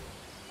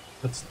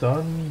 That's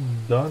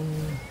done.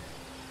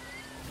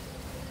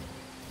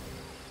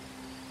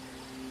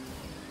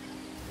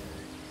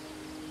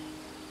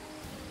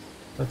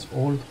 That's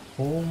old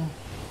home.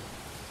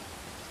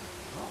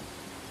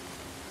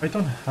 I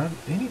don't have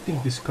anything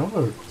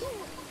discovered.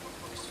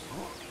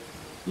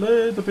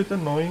 Little bit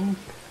annoying,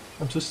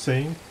 I'm just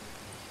saying.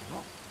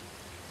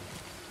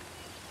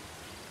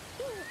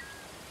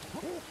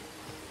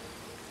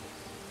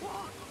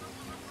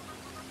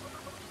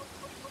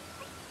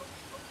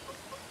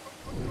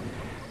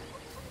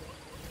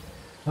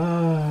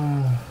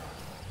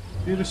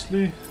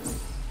 Seriously?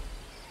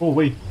 Oh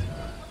wait.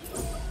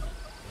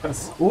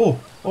 That's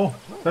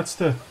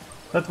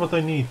that's what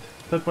I need.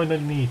 That's what I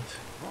need.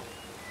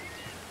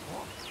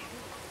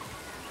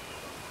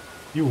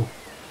 You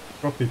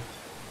drop it.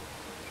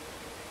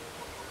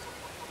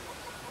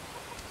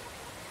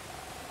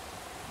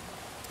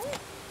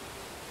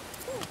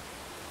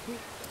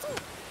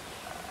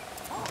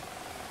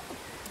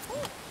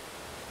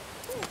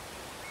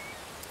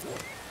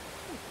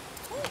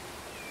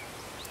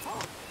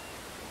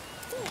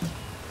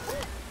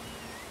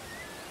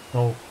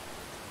 No.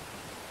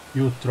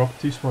 You drop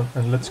this one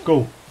and let's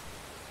go.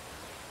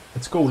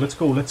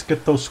 Let's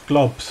get those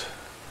gloves.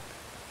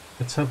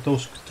 Let's have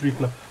those 3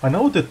 gloves. I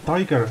know the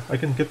tiger, I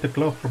can get the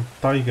glove from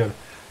tiger,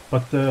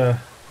 but the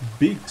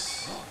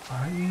bigs,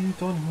 I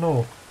don't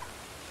know.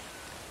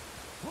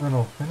 I don't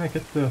know, can I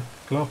get the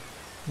glove?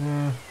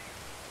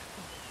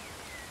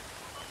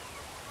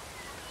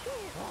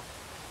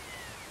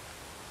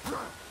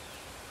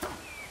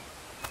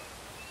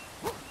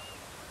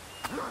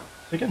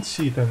 We can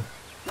see then.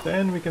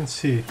 Then we can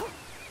see.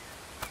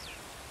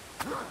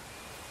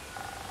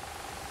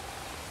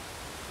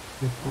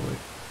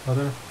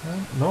 Other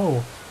hand?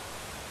 No.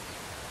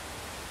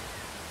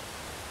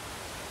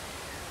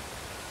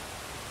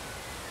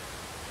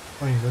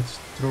 Fine, let's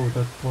throw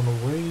that one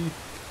away.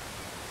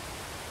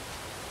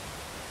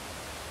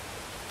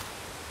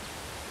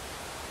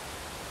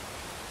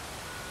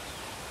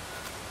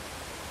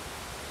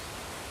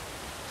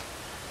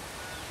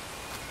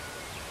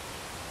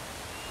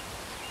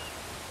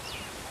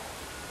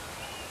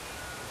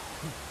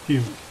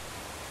 Here.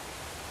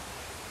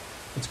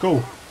 Let's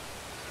go.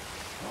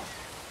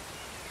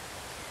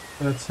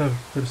 Let's have,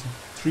 there's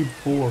 3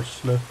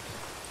 boars left.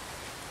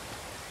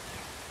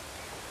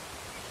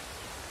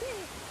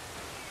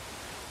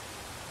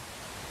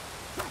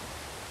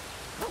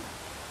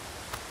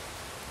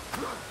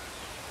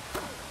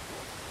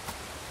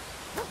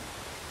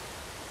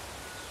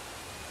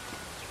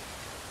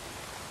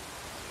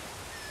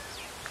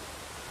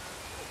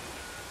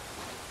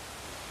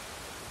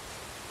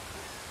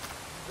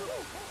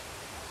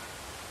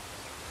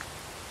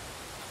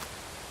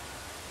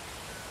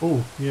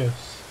 Oh,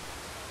 yes.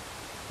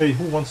 Hey,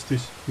 who wants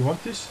this? You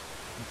want this?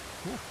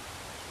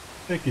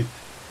 Take it.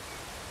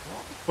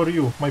 For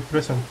you, my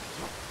present.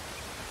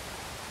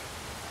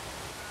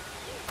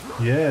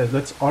 Yeah,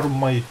 let's arm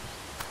my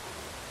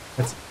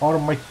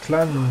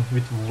clan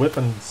with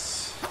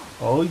weapons.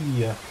 Oh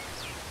yeah.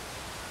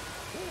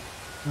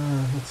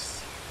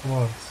 Let's come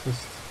on, let's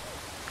just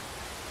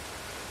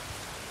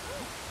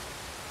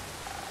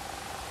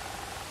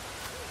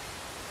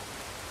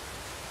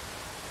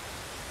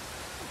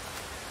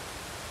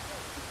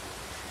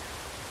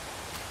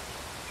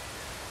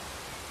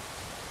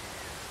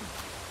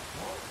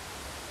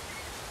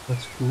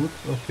that's good,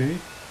 okay.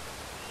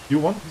 You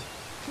want?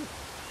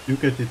 You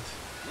get it.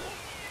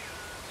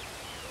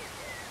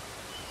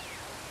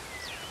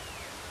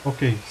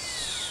 Okay,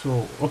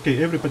 so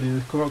okay,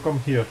 everybody come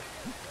here.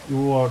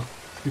 You're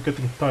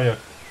getting tired.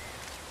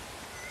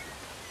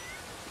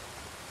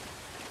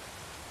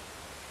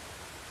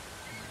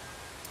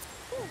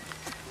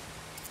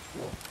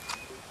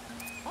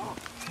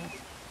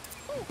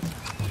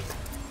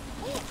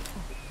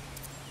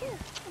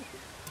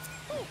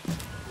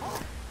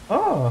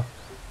 Ah,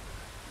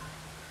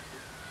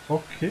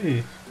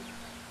 okay.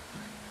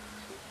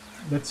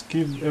 Let's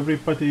give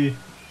everybody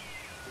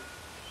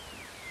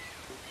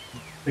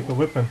take a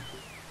weapon.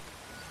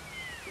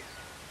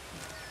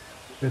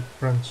 Dead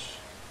branch.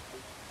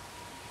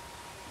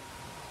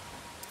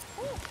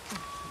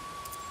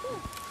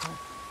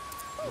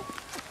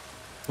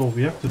 So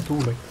we have to do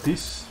like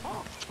this.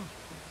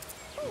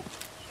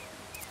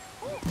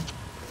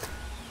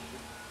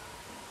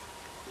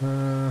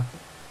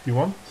 You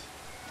want?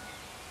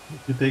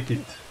 You take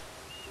it.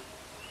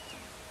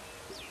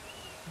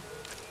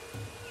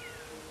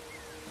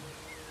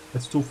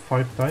 Let's do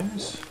 5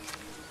 times.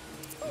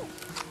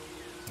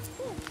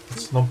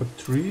 It's number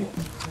 3.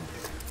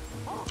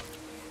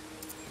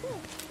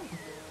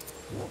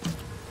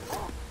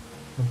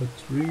 Number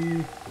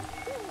 3.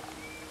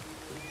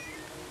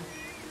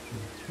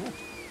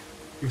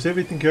 Because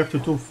everything you have to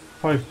do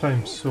 5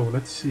 times, so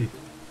let's see.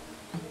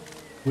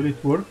 Will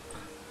it work?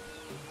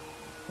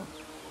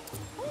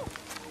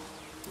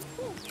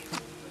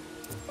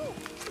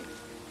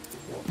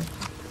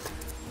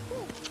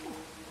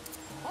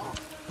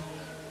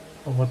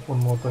 Oh, what, one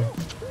more time?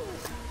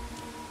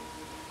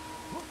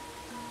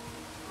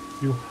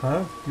 You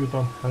have? You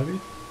don't have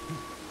it?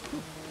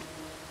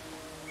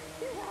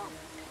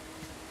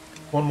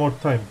 One more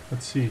time,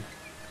 let's see.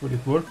 Will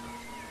it work?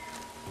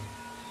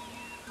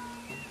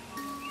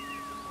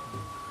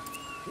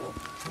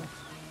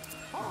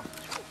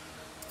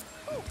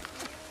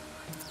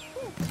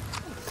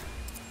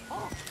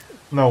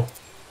 No,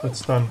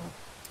 that's done.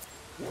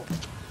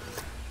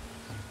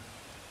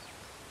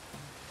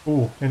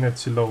 Oh,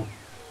 energy low.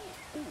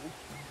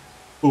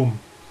 Boom.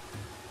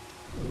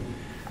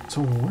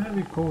 So where are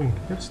we going?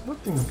 There's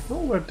nothing,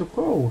 nowhere to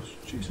go.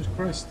 Jesus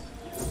Christ.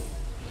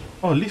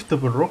 Oh,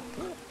 liftable rock.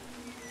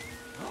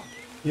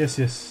 Yes,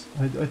 yes.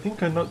 I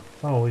think I not.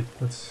 Oh wait,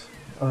 that's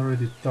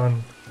already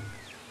done.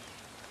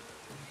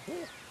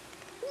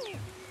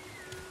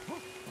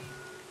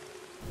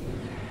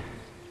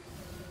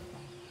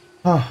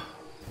 Ah,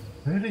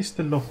 where is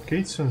the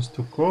locations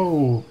to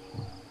go?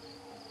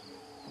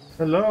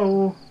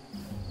 Hello?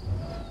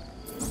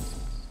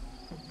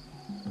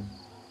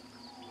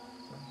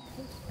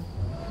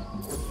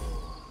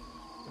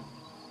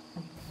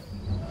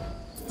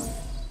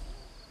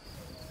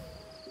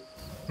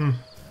 Hmm.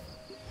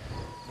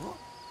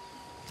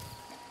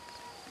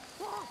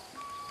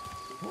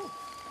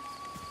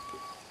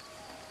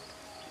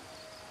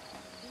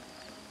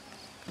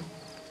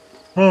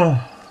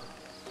 Ah,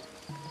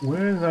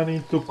 where do I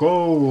need to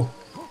go?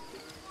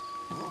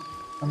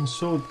 I'm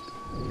so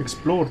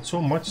explored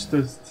so much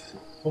there's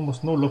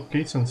almost no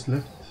locations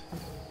left.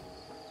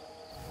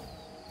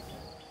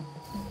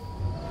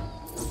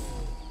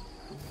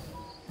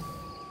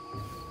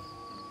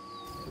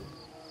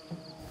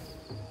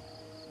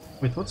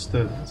 Wait, what's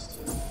the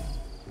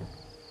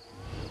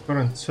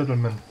current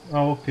settlement?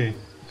 Oh, okay.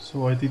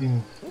 So I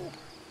didn't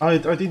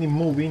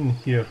move in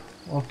here.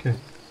 Okay.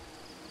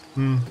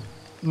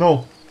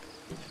 No,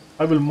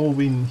 I will move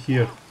in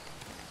here.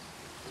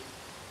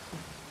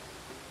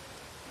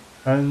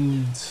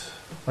 And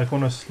I'm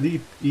gonna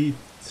sleep, eat,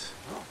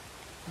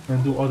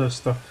 and do other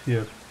stuff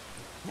here.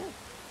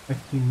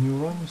 Active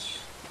neurons.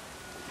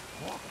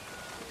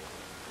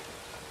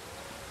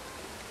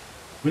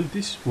 Will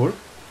this work?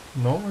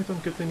 No, I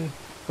don't get any.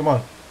 Come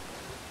on.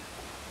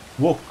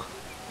 Walk.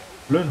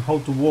 Learn how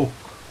to walk.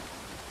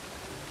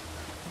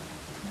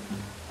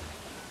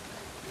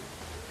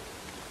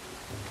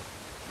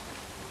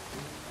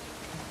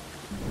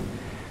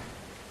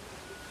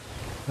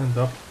 Stand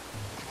up.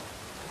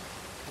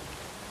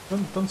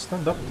 Don't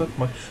stand up that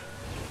much.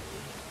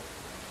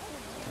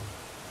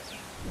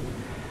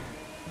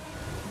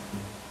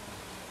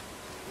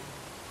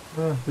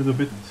 A little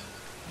bit.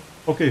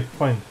 Okay,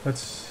 fine.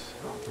 Let's.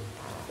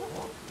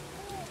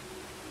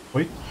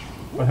 Wait,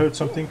 I heard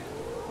something.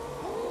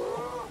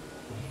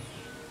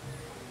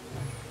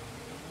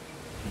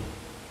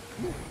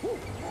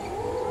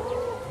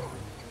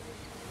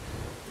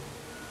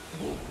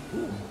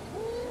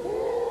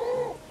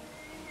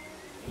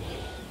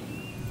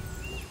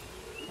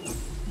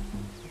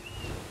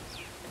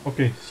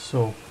 Okay,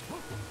 so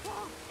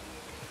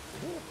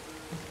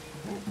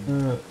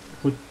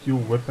put your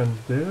weapon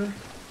there,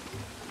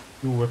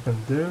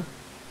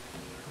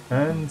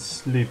 and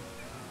sleep.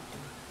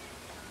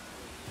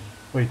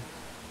 Wait,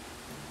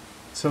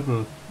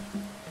 settle.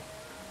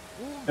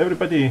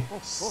 Everybody,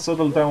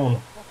 settle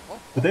down.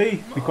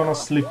 Today we're gonna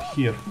sleep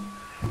here.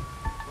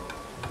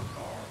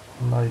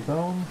 Lie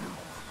down.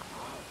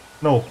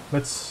 No,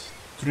 let's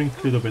drink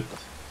a little bit.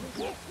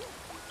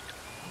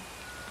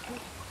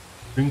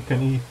 Drink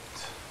and eat.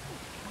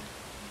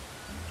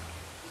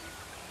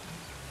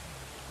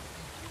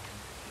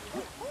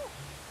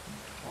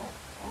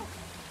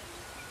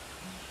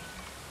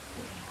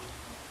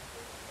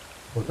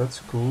 Oh,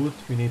 that's good.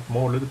 We need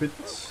more a little bit.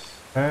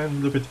 And a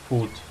little bit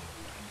food.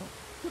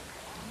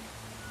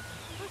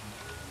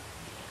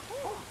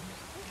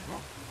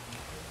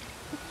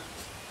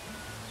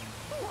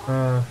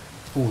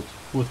 Food.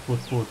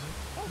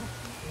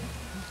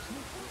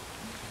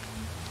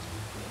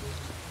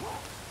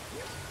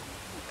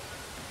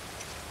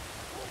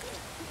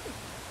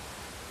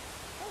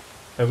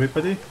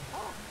 Everybody?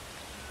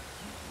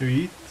 You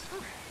eat?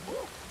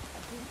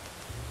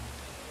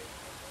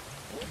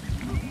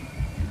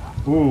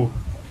 Ooh,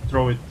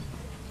 throw it.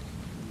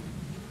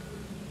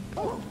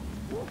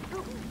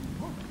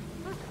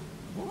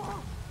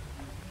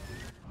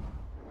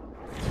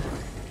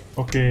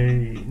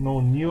 Okay, no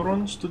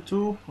neurons to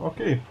do.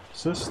 Okay,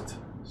 just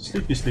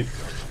sleep.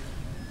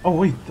 Oh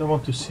wait, I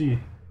want to see.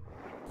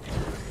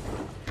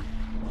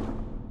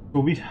 So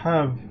we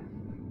have.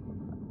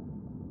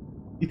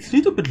 It's a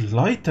little bit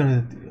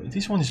lighter.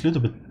 This one is a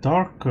little bit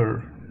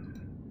darker.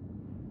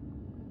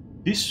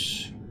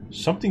 This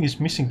something is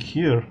missing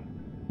here.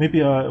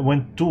 Maybe I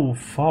went too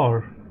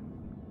far.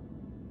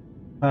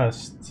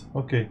 Fast.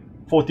 Okay,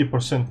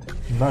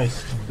 40%.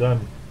 Nice,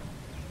 done.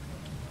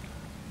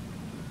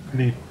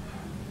 Sleep.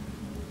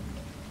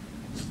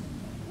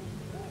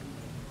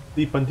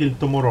 Sleep until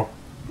tomorrow.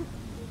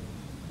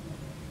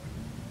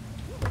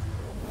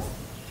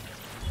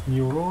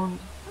 Neuron.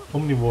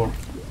 Omnivore.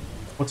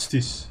 What's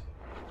this?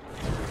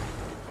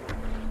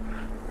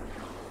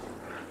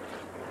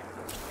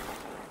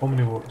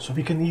 Omnivore. So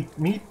we can eat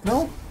meat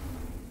now?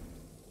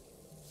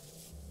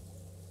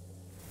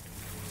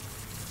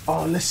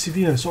 Oh, less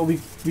severe. So we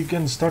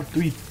can start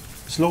to eat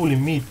slowly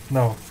meat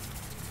now.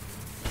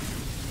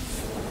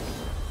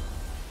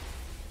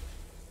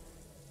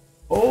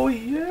 Oh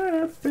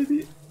yeah,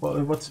 baby.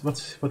 Well,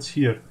 what's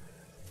here?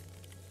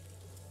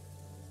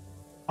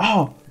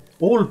 Ah,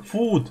 all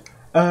food.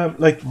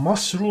 Like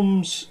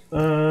mushrooms.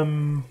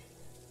 Food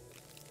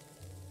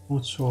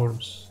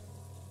source.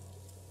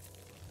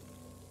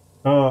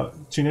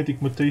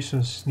 Genetic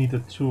mutations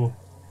needed too.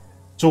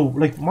 So,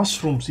 like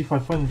mushrooms, if I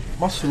find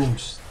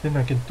mushrooms, then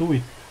I can do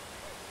it.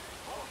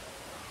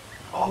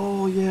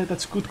 Oh yeah,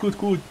 that's good.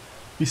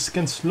 We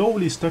can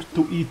slowly start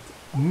to eat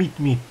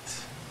meat.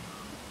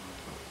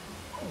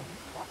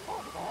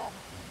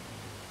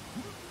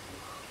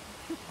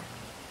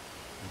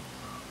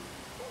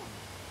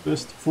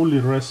 Just fully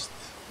rest.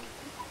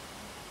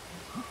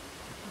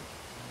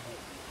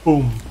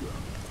 Boom.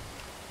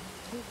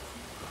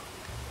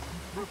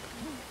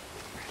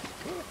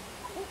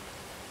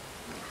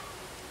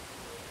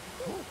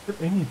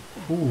 Any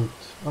food?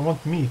 I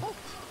want meat.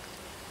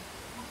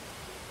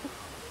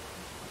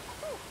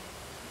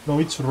 No,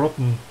 it's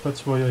rotten.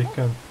 That's why I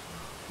can't.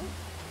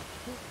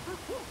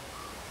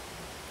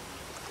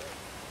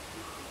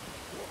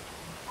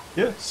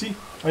 Yeah, see?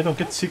 I don't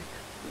get sick.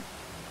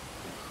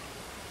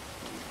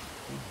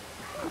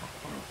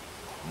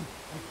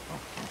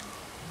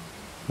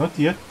 Not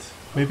yet.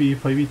 Maybe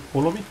if I eat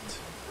all of it,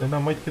 then I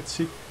might get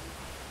sick.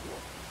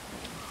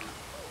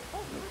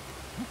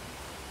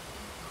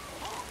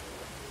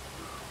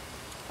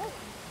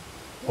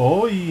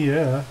 Oh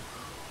yeah,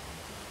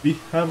 we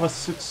have a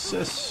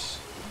success.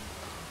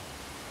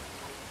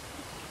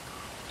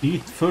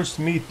 Eat first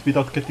meat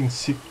without getting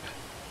sick.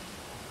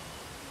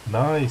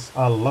 Nice,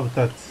 I love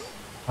that.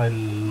 I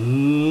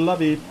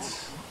love it.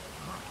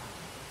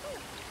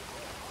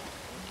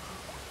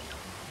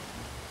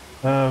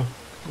 Where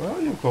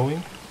are you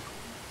going?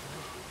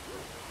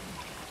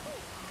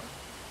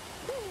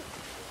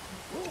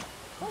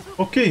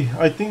 Okay,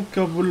 I think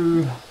I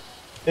will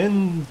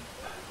end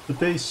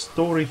today's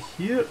story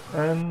here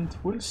and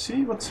we'll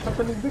see what's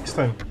happening next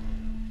time.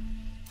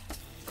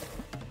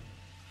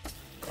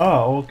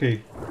 Ah,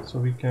 okay. So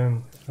we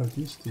can have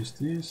this.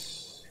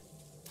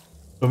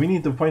 So we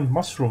need to find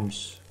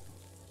mushrooms.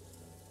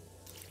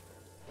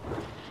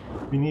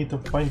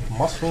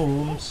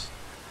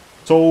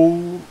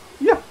 So,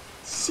 yeah.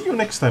 See you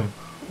next time.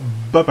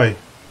 Bye-bye.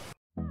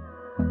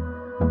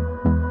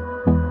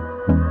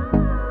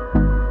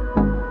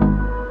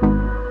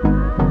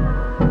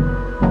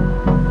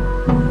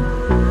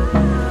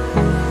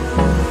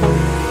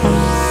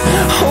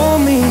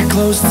 Hold me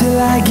close till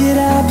I get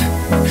up.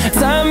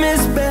 Time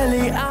is